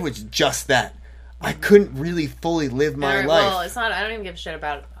chemtrails, even if it was just that, I couldn't really fully live my life. Well, it's not. I don't even give a shit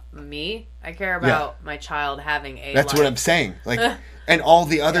about me. I care about my child having a. That's life. what I'm saying. Like, and all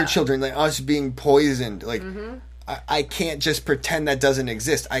the other children, like us being poisoned. Like, I can't just pretend that doesn't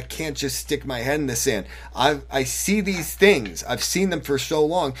exist. I can't just stick my head in the sand. I see these things. I've seen them for so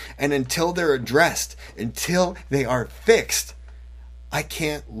long, and until they're addressed, until they are fixed, I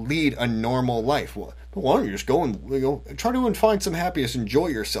can't lead a normal life. Well, why don't you just go and try to find some happiness, enjoy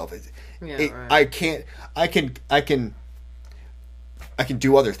yourself? Right. I can't. I can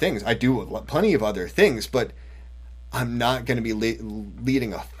do other things. I do plenty of other things, but I'm not going to be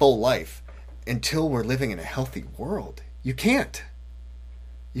leading a full life until we're living in a healthy world. You can't.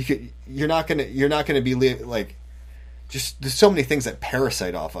 You're not going to be like. Just there's so many things that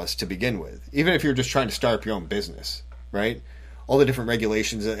parasite off us to begin with. Even if you're just trying to start up your own business, right? All the different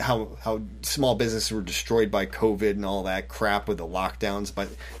regulations, how small businesses were destroyed by COVID and all that crap with the lockdowns, but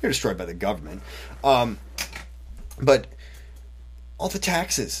they're destroyed by the government. But all the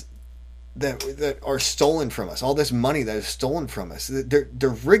taxes that are stolen from us, all this money that is stolen from us, they're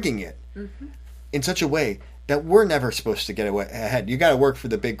rigging it in such a way that we're never supposed to get ahead. You got to work for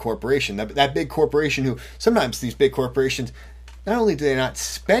the big corporation, that big corporation who sometimes these big corporations. Not only do they not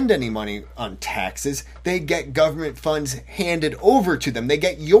spend any money on taxes, they get government funds handed over to them. They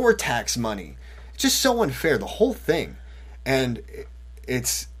get your tax money. It's just so unfair, the whole thing. And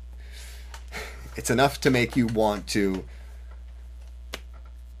it's enough to make you want to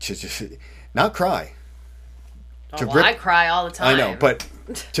just not cry. I cry all the time. I know, but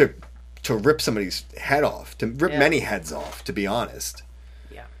to rip somebody's head off, to rip many heads off, to be honest.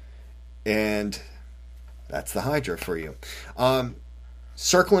 Yeah. And that's the Hydra for you.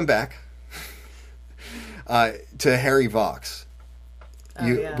 circling back to Harry Vox.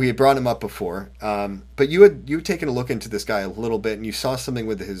 We had brought him up before, but you had taken a look into this guy a little bit, and you saw something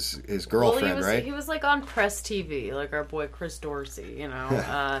with his girlfriend, right? He was like on Press TV, like our boy Chris Dorsey, you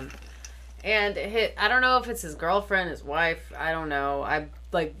know. And I don't know if it's his girlfriend, his wife. I don't know. I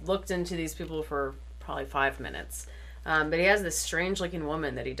like looked into these people for probably 5 minutes, but he has this strange-looking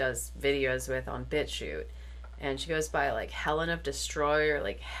woman that he does videos with on BitChute, and she goes by like Helen of Destroy or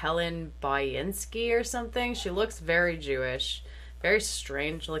like Helen Bayinsky or something. She looks very Jewish. Very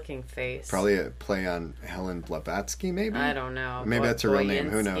strange looking face. Probably a play on Helen Blavatsky, maybe? I don't know. Maybe that's her real name.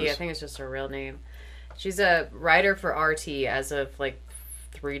 Who knows? I think it's just her real name. She's a writer for RT as of like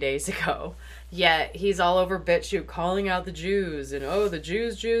 3 days ago. Yet he's all over BitChute calling out the Jews and the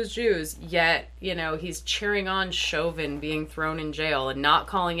Jews, Jews, Jews. Yet, you know, he's cheering on Chauvin being thrown in jail and not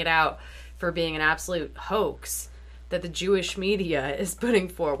calling it out for being an absolute hoax that the Jewish media is putting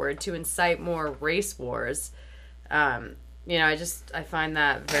forward to incite more race wars. You know, I find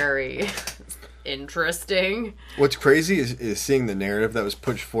that very interesting. What's crazy is seeing the narrative that was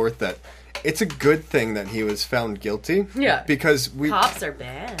pushed forth that it's a good thing that he was found guilty. Yeah. Because cops are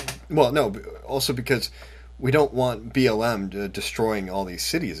bad. Well, no, also because we don't want BLM destroying all these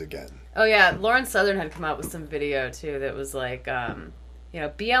cities again. Oh, yeah. Lauren Southern had come out with some video, too, that was like, you know,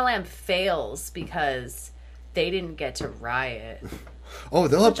 BLM fails because they didn't get to riot. Oh,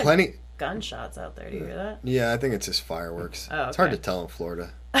 they'll have plenty... Gunshots out there. Do you hear that? Yeah, I think it's just fireworks. Oh, okay. It's hard to tell in Florida.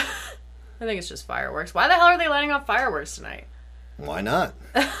 I think it's just fireworks. Why the hell are they lighting off fireworks tonight? Why not?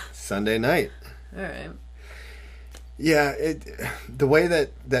 Sunday night. All right. Yeah, the way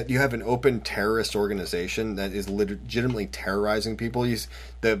that you have an open terrorist organization that is legitimately terrorizing people.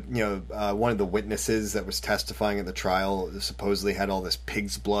 One of the witnesses that was testifying at the trial supposedly had all this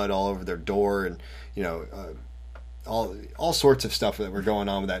pig's blood all over their door, and all sorts of stuff that were going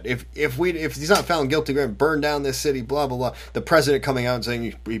on with that. If he's not found guilty, we're going to burn down this city, blah, blah, blah. The president coming out and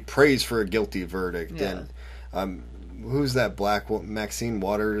saying he prays for a guilty verdict. Yeah. And who's that black Maxine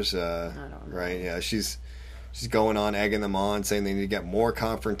Waters? I don't know. Right, yeah, she's going on, egging them on, saying they need to get more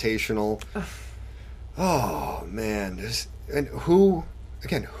confrontational. Oh, man. Who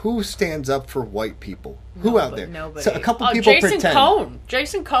stands up for white people? Who out there? Nobody. So a couple people pretend.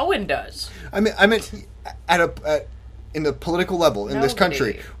 Jason Cohen does. I meant in the political level in this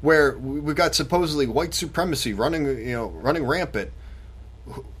country where we've got supposedly white supremacy running rampant.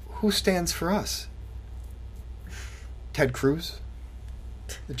 Who stands for us? Ted Cruz,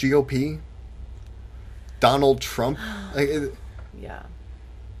 the GOP, Donald Trump. Yeah.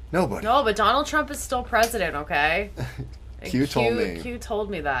 Nobody. No, but Donald Trump is still president. Okay. Q told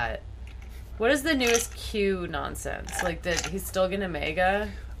me that. What is the newest Q nonsense? Like that he's still gonna mega?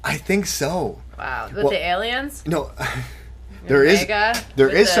 I think so. Wow. With the aliens? No. There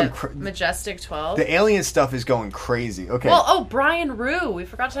is some Majestic 12. The alien stuff is going crazy. Okay. Well, Brian Rue. We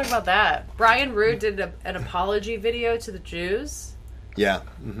forgot to talk about that. Brian Rue did an apology video to the Jews. Yeah.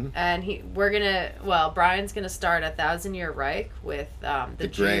 Mm-hmm. And Brian's gonna start 1,000-year Reich with the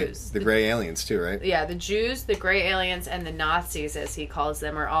Jews. The gray aliens too, right? Yeah, the Jews, the gray aliens, and the Nazis, as he calls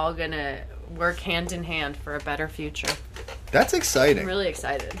them, are all gonna work hand in hand for a better future. That's exciting. I'm really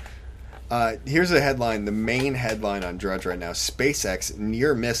excited. Here's a headline, the main headline on Drudge right now. SpaceX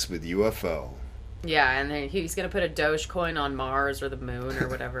near miss with UFO. Yeah, and then he's going to put a Dogecoin on Mars or the moon or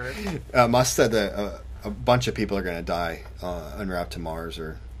whatever. Musk said that a bunch of people are going to die en route to Mars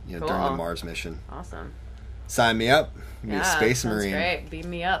or cool. during the Mars mission. Awesome. Sign me up. Be a space marine. Great. Beam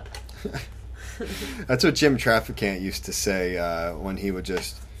me up. That's what Jim Traficant used to say when he would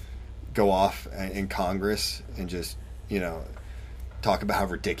just go off in Congress and just, talk about how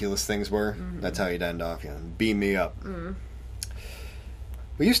ridiculous things were. Mm-hmm. That's how he'd end off. Beam me up. Mm-hmm.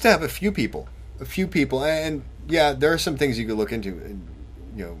 We used to have a few people, and yeah, there are some things you could look into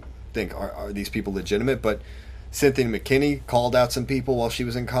and think are these people legitimate. But Cynthia McKinney called out some people while she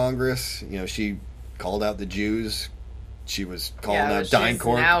was in Congress. She called out the Jews. She was calling out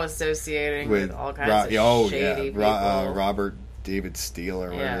DynCorp. Now associating with all kinds of shady people. Robert David Steele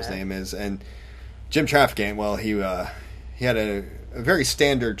or whatever his name is, and Jim Traficant. Well, he had a very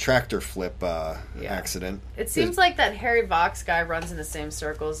standard tractor flip accident. It seems like that Harry Vox guy runs in the same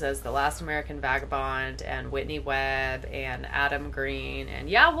circles as The Last American Vagabond and Whitney Webb and Adam Green. And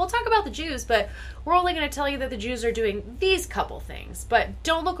we'll talk about the Jews, but we're only going to tell you that the Jews are doing these couple things. But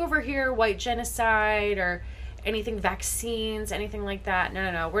don't look over here, white genocide or anything vaccines, anything like that.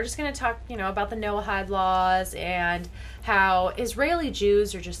 No. We're just going to talk, about the Noahide laws and how Israeli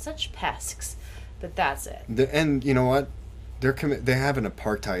Jews are just such pests. But that's it. And you know what? They have an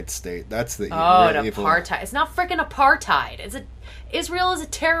apartheid state. That's the an evil. apartheid. It's not freaking apartheid. Israel is a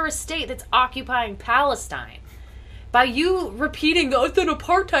terrorist state that's occupying Palestine. By you repeating, "Oh, it's an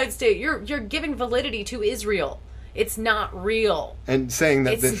apartheid state," you're giving validity to Israel. It's not real. And saying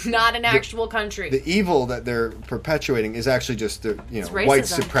that it's not an actual country. The evil that they're perpetuating is actually just white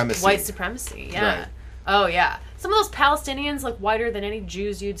supremacy. White supremacy, yeah. Right. Oh, yeah. Some of those Palestinians look whiter than any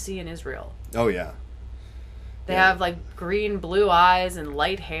Jews you'd see in Israel. Oh, yeah. They have, like, green, blue eyes and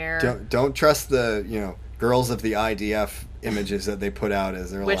light hair. Don't trust the, girls of the IDF images that they put out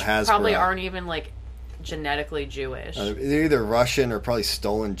as their little Hasbro. Which probably aren't even, like, genetically Jewish. They're either Russian or probably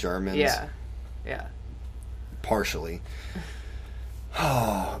stolen Germans. Yeah. Partially.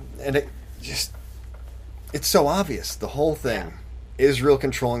 Oh, and it's so obvious, the whole thing. Yeah. Israel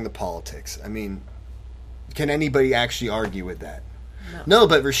controlling the politics. I mean, can anybody actually argue with that? No,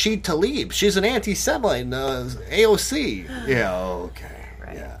 but Rashid Tlaib, she's an anti-Semite, AOC. Yeah, okay.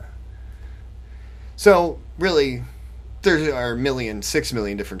 Right. Yeah. So, really, there are 6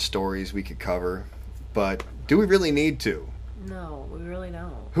 million different stories we could cover, but do we really need to? No, we really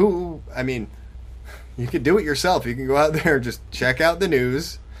don't. You can do it yourself. You can go out there and just check out the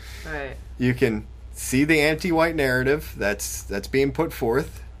news. Right. You can see the anti-white narrative that's being put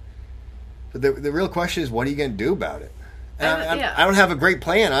forth. But the real question is, what are you going to do about it? I don't have a great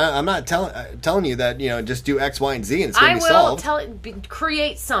plan. I'm not telling you that, just do X, Y, and Z and it's going to be solved.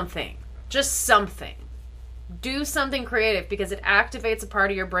 Create something. Just something. Do something creative because it activates a part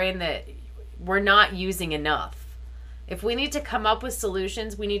of your brain that we're not using enough. If we need to come up with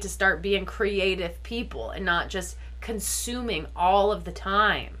solutions, we need to start being creative people and not just consuming all of the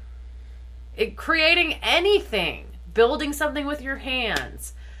time. Creating anything. Building something with your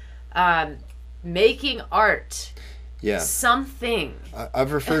hands. Making art. Yeah. Something.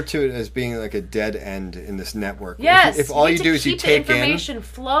 I've referred to it as being like a dead end in this network. Yes. If all you do is you take the information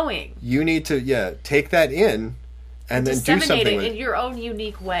flowing. You need to take that in and then do something it with it in your own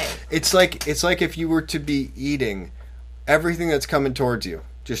unique way. It's like if you were to be eating everything that's coming towards you.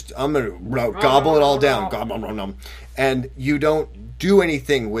 Just I'm gonna gobble it all down, and you don't do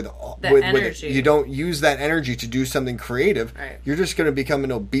anything with it. You don't use that energy to do something creative. Right. You're just going to become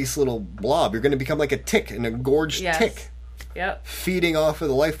an obese little blob. You're going to become like a tick, an engorged tick. Yep. Feeding off of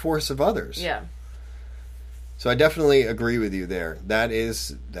the life force of others. Yeah. So I definitely agree with you there. That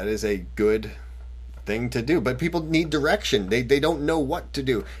is a good thing to do. But people need direction. They don't know what to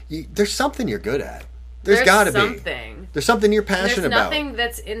do. There's something you're good at. There's got to be. There's something you're passionate about. There's nothing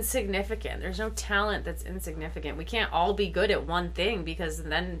that's insignificant. There's no talent that's insignificant. We can't all be good at one thing because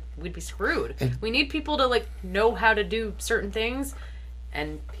then we'd be screwed. We need people to know how to do certain things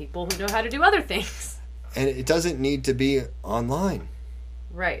and people who know how to do other things. And it doesn't need to be online.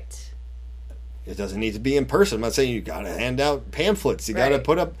 Right. It doesn't need to be in person. I'm not saying you got to hand out pamphlets. You got to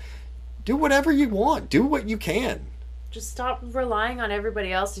put up... Do whatever you want. Do what you can. Just stop relying on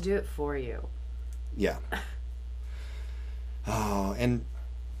everybody else to do it for you. Yeah. Oh, and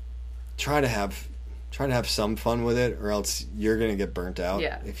try to have some fun with it, or else you're gonna get burnt out.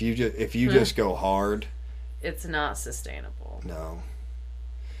 Yeah. If you just go hard, it's not sustainable. No.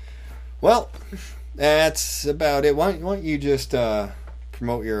 Well, that's about it. Why don't you just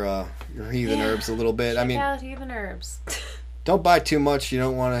promote your Heathen Herbs a little bit? Check out Heathen Herbs. Don't buy too much. You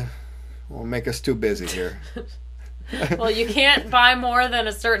don't want to make us too busy here. Well, you can't buy more than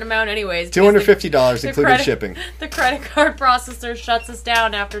a certain amount anyways. $250 including shipping. The credit card processor shuts us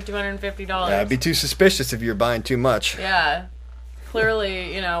down after $250. Yeah, I'd be too suspicious if you're buying too much. Yeah.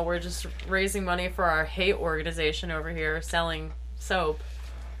 Clearly, we're just raising money for our hate organization over here selling soap.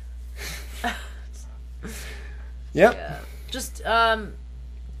 Yep. Yeah. Just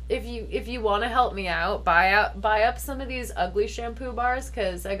if you want to help me out, buy up some of these ugly shampoo bars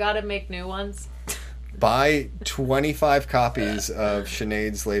because I got to make new ones. Buy 25 copies of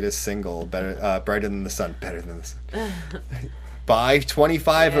Sinead's latest single, Brighter Than the Sun. Better Than the Sun. Buy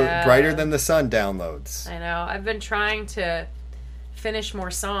 25 Brighter Than the Sun downloads. I know. I've been trying to finish more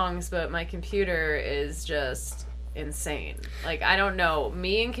songs, but my computer is just insane. I don't know.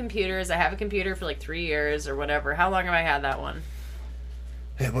 Me and computers, I have a computer for 3 years or whatever. How long have I had that one?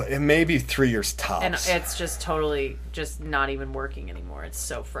 It may be 3 years tops. And it's just totally just not even working anymore. It's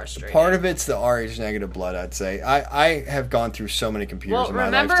so frustrating. Part of it's the Rh negative blood, I'd say. I have gone through so many computers in my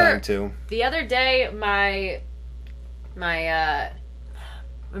lifetime, too. The other day, my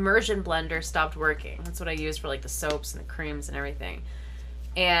immersion blender stopped working. That's what I use for the soaps and the creams and everything.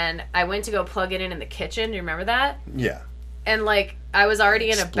 And I went to go plug it in the kitchen. Do you remember that? Yeah. And I was already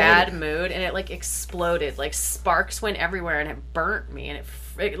in a bad mood, and it exploded. Sparks went everywhere, and it burnt me, and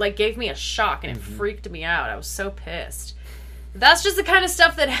it gave me a shock, and it freaked me out. I was so pissed. That's just the kind of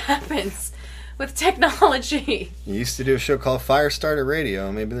stuff that happens with technology. You used to do a show called Firestarter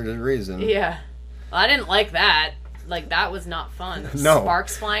Radio. Maybe there's a reason. Yeah. Well, I didn't like that. Like, that was not fun. No.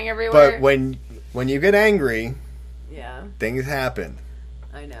 Sparks flying everywhere. But when you get angry, yeah, things happen.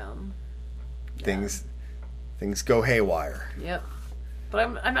 I know. Things go haywire. Yep.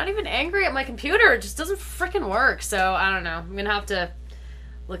 But I'm not even angry at my computer. It just doesn't freaking work. So, I don't know. I'm going to have to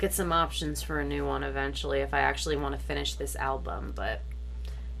look at some options for a new one eventually if I actually want to finish this album. But,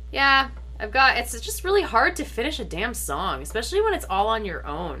 yeah, it's just really hard to finish a damn song, especially when it's all on your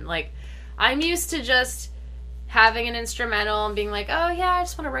own. Like, I'm used to just having an instrumental and being like, oh yeah, I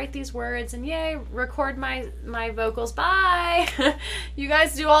just want to write these words and yay, record my vocals, bye. You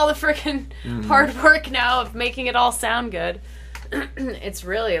guys do all the freaking hard work now of making it all sound good. It's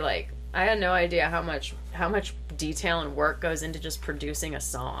really like, I had no idea how much detail and work goes into just producing a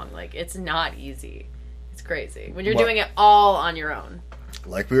song. Like, it's not easy. It's crazy when you're doing it all on your own.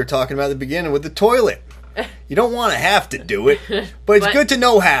 Like we were talking about at the beginning with the toilet. You don't want to have to do it, but it's good to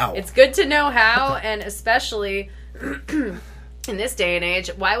know how. It's good to know how, and especially in this day and age,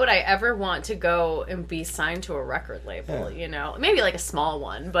 why would I ever want to go and be signed to a record label, you know? Maybe like a small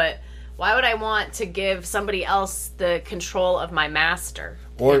one, but why would I want to give somebody else the control of my master,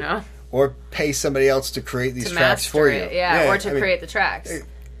 or, you know? Or pay somebody else to create these tracks for you. Yeah, or to create the tracks.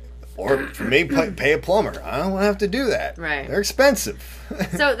 Or for me, pay a plumber. I don't have to do that. Right. They're expensive.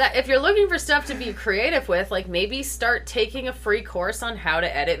 So that if you're looking for stuff to be creative with, like, maybe start taking a free course on how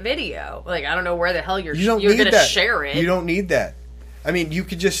to edit video. Like, I don't know where the hell you're going to share it. You don't need that. I mean, you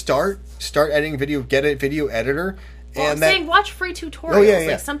could just start editing video, get a video editor. Well, I'm saying watch free tutorials. Oh,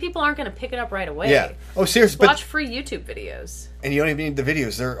 yeah. Like, some people aren't going to pick it up right away. Yeah. Oh, seriously. Watch free YouTube videos. And you don't even need the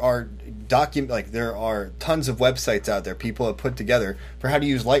videos. There are tons of websites out there people have put together for how to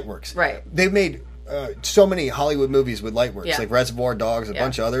use Lightworks. Right. They've made so many Hollywood movies with Lightworks, like Reservoir Dogs, a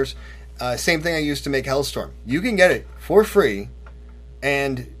bunch of others. Same thing I used to make Hellstorm. You can get it for free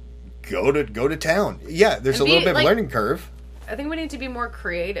and go to town. Yeah, there's a little bit of a learning curve. I think we need to be more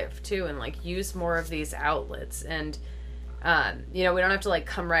creative too, and like use more of these outlets. And you know, we don't have to like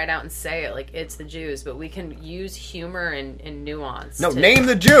come right out and say it like it's the Jews, but we can use humor and nuance. No, name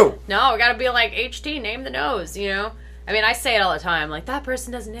the Jew. No, we got to be like HT, name the nose. You know, I mean, I say it all the time, like that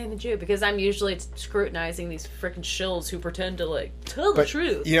person doesn't name the Jew, because I'm usually scrutinizing these freaking shills who pretend to like tell the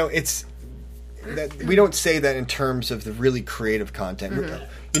truth. You know, it's that we don't say that in terms of the really creative content. Mm-hmm.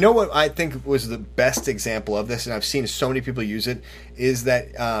 You know what I think was the best example of this, and I've seen so many people use it, is that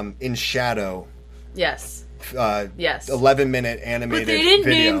in Shadow. Yes. 11-minute animated video. But they didn't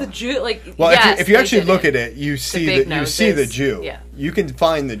video. name the Jew. Like, well, yes, if you actually look at it, you see the Jew. Yeah. You can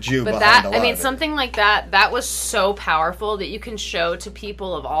find the Jew but behind that, a lot I mean, of it. something like that was so powerful that you can show to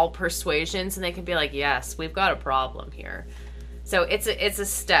people of all persuasions, and they can be like, yes, we've got a problem here. So it's a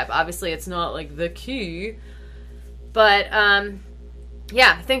step. Obviously, it's not like the key, but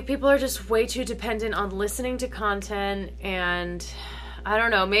yeah, I think people are just way too dependent on listening to content, and I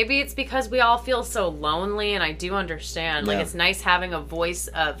don't know, maybe it's because we all feel so lonely, and I do understand. Like, it's nice having a voice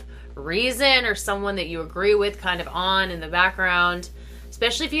of reason or someone that you agree with kind of on in the background,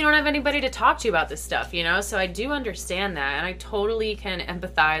 especially if you don't have anybody to talk to about this stuff, you know? So I do understand that, and I totally can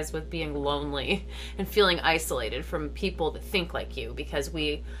empathize with being lonely and feeling isolated from people that think like you, because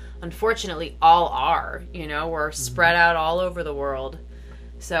we unfortunately all are, you know? We're spread out all over the world.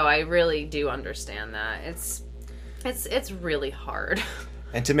 So I really do understand that. It's really hard.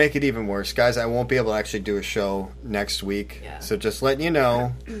 And to make it even worse, guys, I won't be able to actually do a show next week. Yeah. So just letting you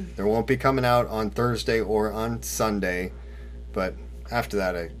know, there won't be coming out on Thursday or on Sunday. But after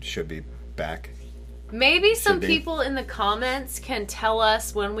that, I should be back. Maybe some people in the comments can tell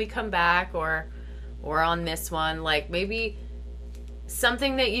us when we come back, or on this one, like maybe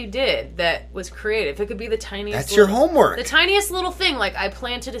something that you did that was creative. It could be the tiniest. That's your homework. The tiniest little thing, like I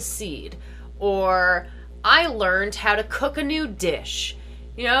planted a seed, or I learned how to cook a new dish.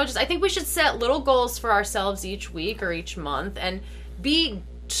 You know, just I think we should set little goals for ourselves each week or each month and be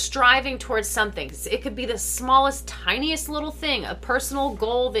striving towards something. It could be the smallest, tiniest little thing, a personal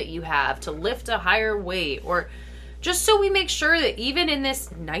goal that you have to lift a higher weight, or just so we make sure that even in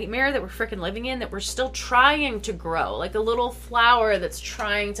this nightmare that we're freaking living in, that we're still trying to grow, like a little flower that's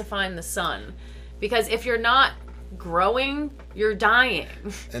trying to find the sun. Because if you're not growing, you're dying.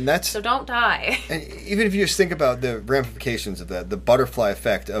 And that's so don't die. And even if you just think about the ramifications of that, the butterfly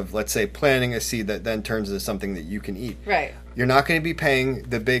effect of, let's say, planting a seed that then turns into something that you can eat. Right. You're not going to be paying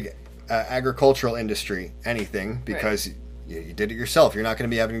the big agricultural industry anything because you did it yourself. You're not going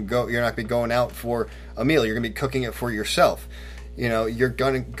to be having to go. You're not going to be going out for a meal. You're going to be cooking it for yourself. You know, you're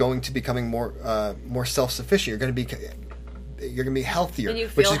going to be becoming more self-sufficient. You're going to be you're gonna be healthier, And you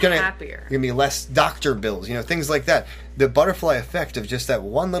which feel is gonna happier. You're gonna be less doctor bills, things like that. The butterfly effect of just that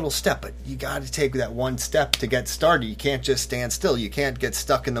one little step, but you got to take that one step to get started. You can't just stand still. You can't get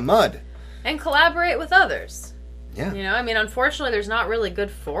stuck in the mud. And collaborate with others. Yeah. Unfortunately, there's not really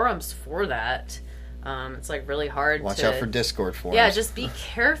good forums for that. It's like really hard Watch to... out for Discord forums. Yeah, just be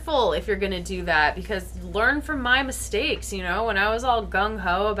careful if you're going to do that, because learn from my mistakes, when I was all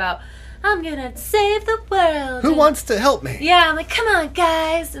gung-ho about, I'm going to save the world. Who wants to help me? Yeah, I'm like, come on,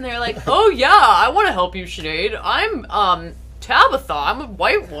 guys. And they're like, oh, yeah, I want to help you, Sinead. I'm Tabitha. I'm a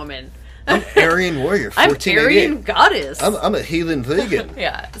white woman. I'm Aryan Warrior, I'm 1488. Aryan Goddess. I'm a heathen vegan.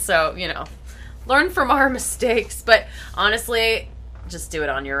 Yeah, so, learn from our mistakes. But honestly, just do it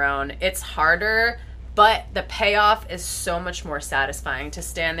on your own. It's harder, but the payoff is so much more satisfying to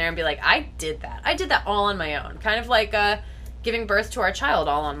stand there and be like, I did that. I did that all on my own. Kind of like giving birth to our child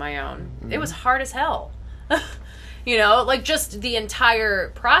all on my own. It was hard as hell. Like just the entire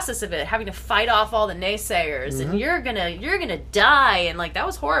process of it, having to fight off all the naysayers and you're gonna die, and like that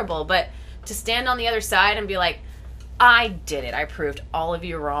was horrible. But to stand on the other side and be like, I did it. I proved all of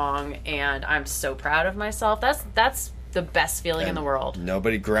you wrong, and I'm so proud of myself. That's the best feeling in the world.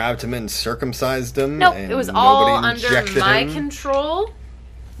 Nobody grabbed him and circumcised him. Nope, and it was all nobody under injected my him. control.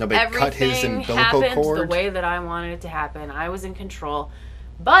 Nobody cut his Everything umbilical happened cord. the way that I wanted it to happen. I was in control.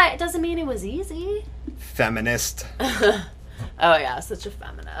 But it doesn't mean it was easy. Feminist. Oh, yeah, such a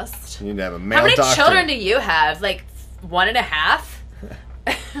feminist. You need to have a male How many doctor. children do you have? Like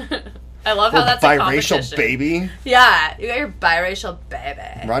 1.5? I love how that's a competition. Biracial baby? Yeah, you got your biracial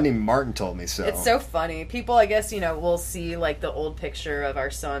baby. Rodney Martin told me so. It's so funny. People, I guess, will see like the old picture of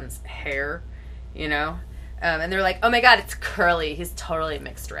our son's hair, and they're like, oh my god, it's curly. He's totally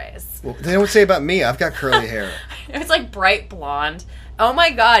mixed race. Well, they don't say about me. I've got curly hair. It's like bright blonde. Oh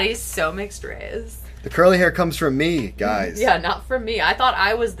my god, he's so mixed race. The curly hair comes from me, guys. Yeah, not from me. I thought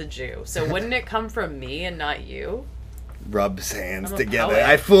I was the Jew. So wouldn't it come from me and not you? Rubs hands I'm a together. poet.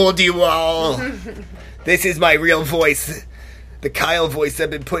 I fooled you all. This is my real voice. The Kyle voice I've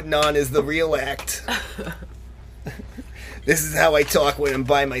been putting on is the real act. This is how I talk when I'm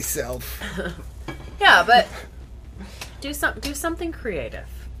by myself. Yeah, but do something creative.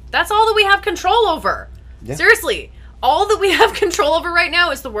 That's all that we have control over. Yeah. Seriously, all that we have control over right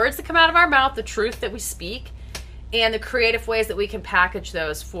now is the words that come out of our mouth, the truth that we speak, and the creative ways that we can package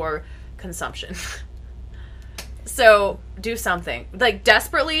those for consumption. So do something. Like,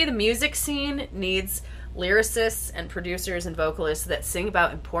 desperately, the music scene needs lyricists and producers and vocalists that sing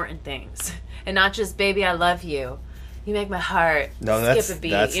about important things, and not just "Baby, I love you." You make my heart skip a beat.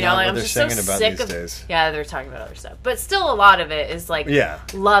 That's not what I'm they're just so singing about sick these of. days. Yeah, they're talking about other stuff, but still, a lot of it is like Yeah.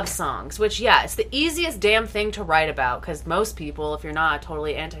 love songs. Which, yeah, it's the easiest damn thing to write about, because most people, if you're not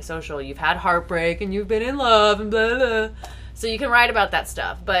totally antisocial, you've had heartbreak and you've been in love and blah blah. So you can write about that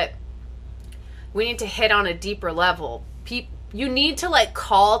stuff, but we need to hit on a deeper level. You need to like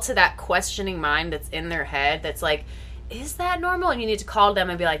call to that questioning mind that's in their head that's like, is that normal? And you need to call them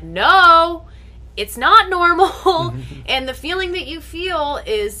and be like, no, it's not normal. And the feeling that you feel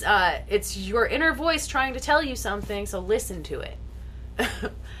is it's your inner voice trying to tell you something, so listen to it.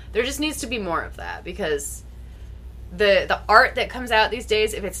 There just needs to be more of that, because the art that comes out these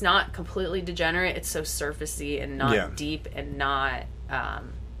days, if it's not completely degenerate, it's so surfacey and not deep and not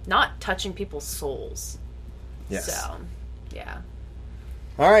touching people's souls. Yes. So, yeah.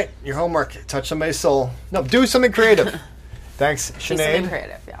 All right, your homework. Touch somebody's soul. No, do something creative. Thanks, Do something Sinead,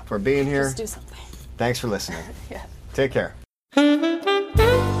 creative, yeah. for being here. Just do something. Thanks for listening. Yeah. Take care.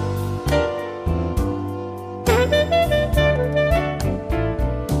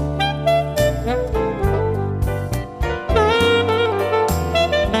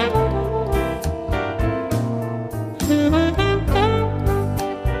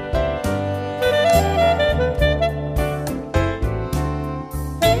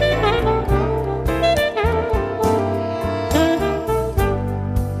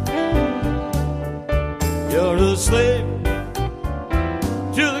 You're a slave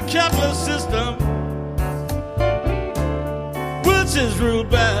to the capitalist system, which is ruled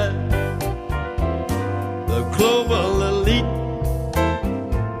by the global elite.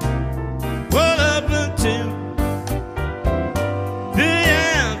 What happened to the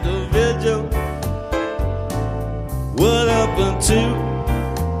individual? What happened to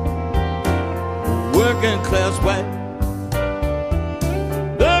working class white?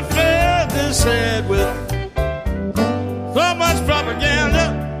 They fed this head with so much propaganda.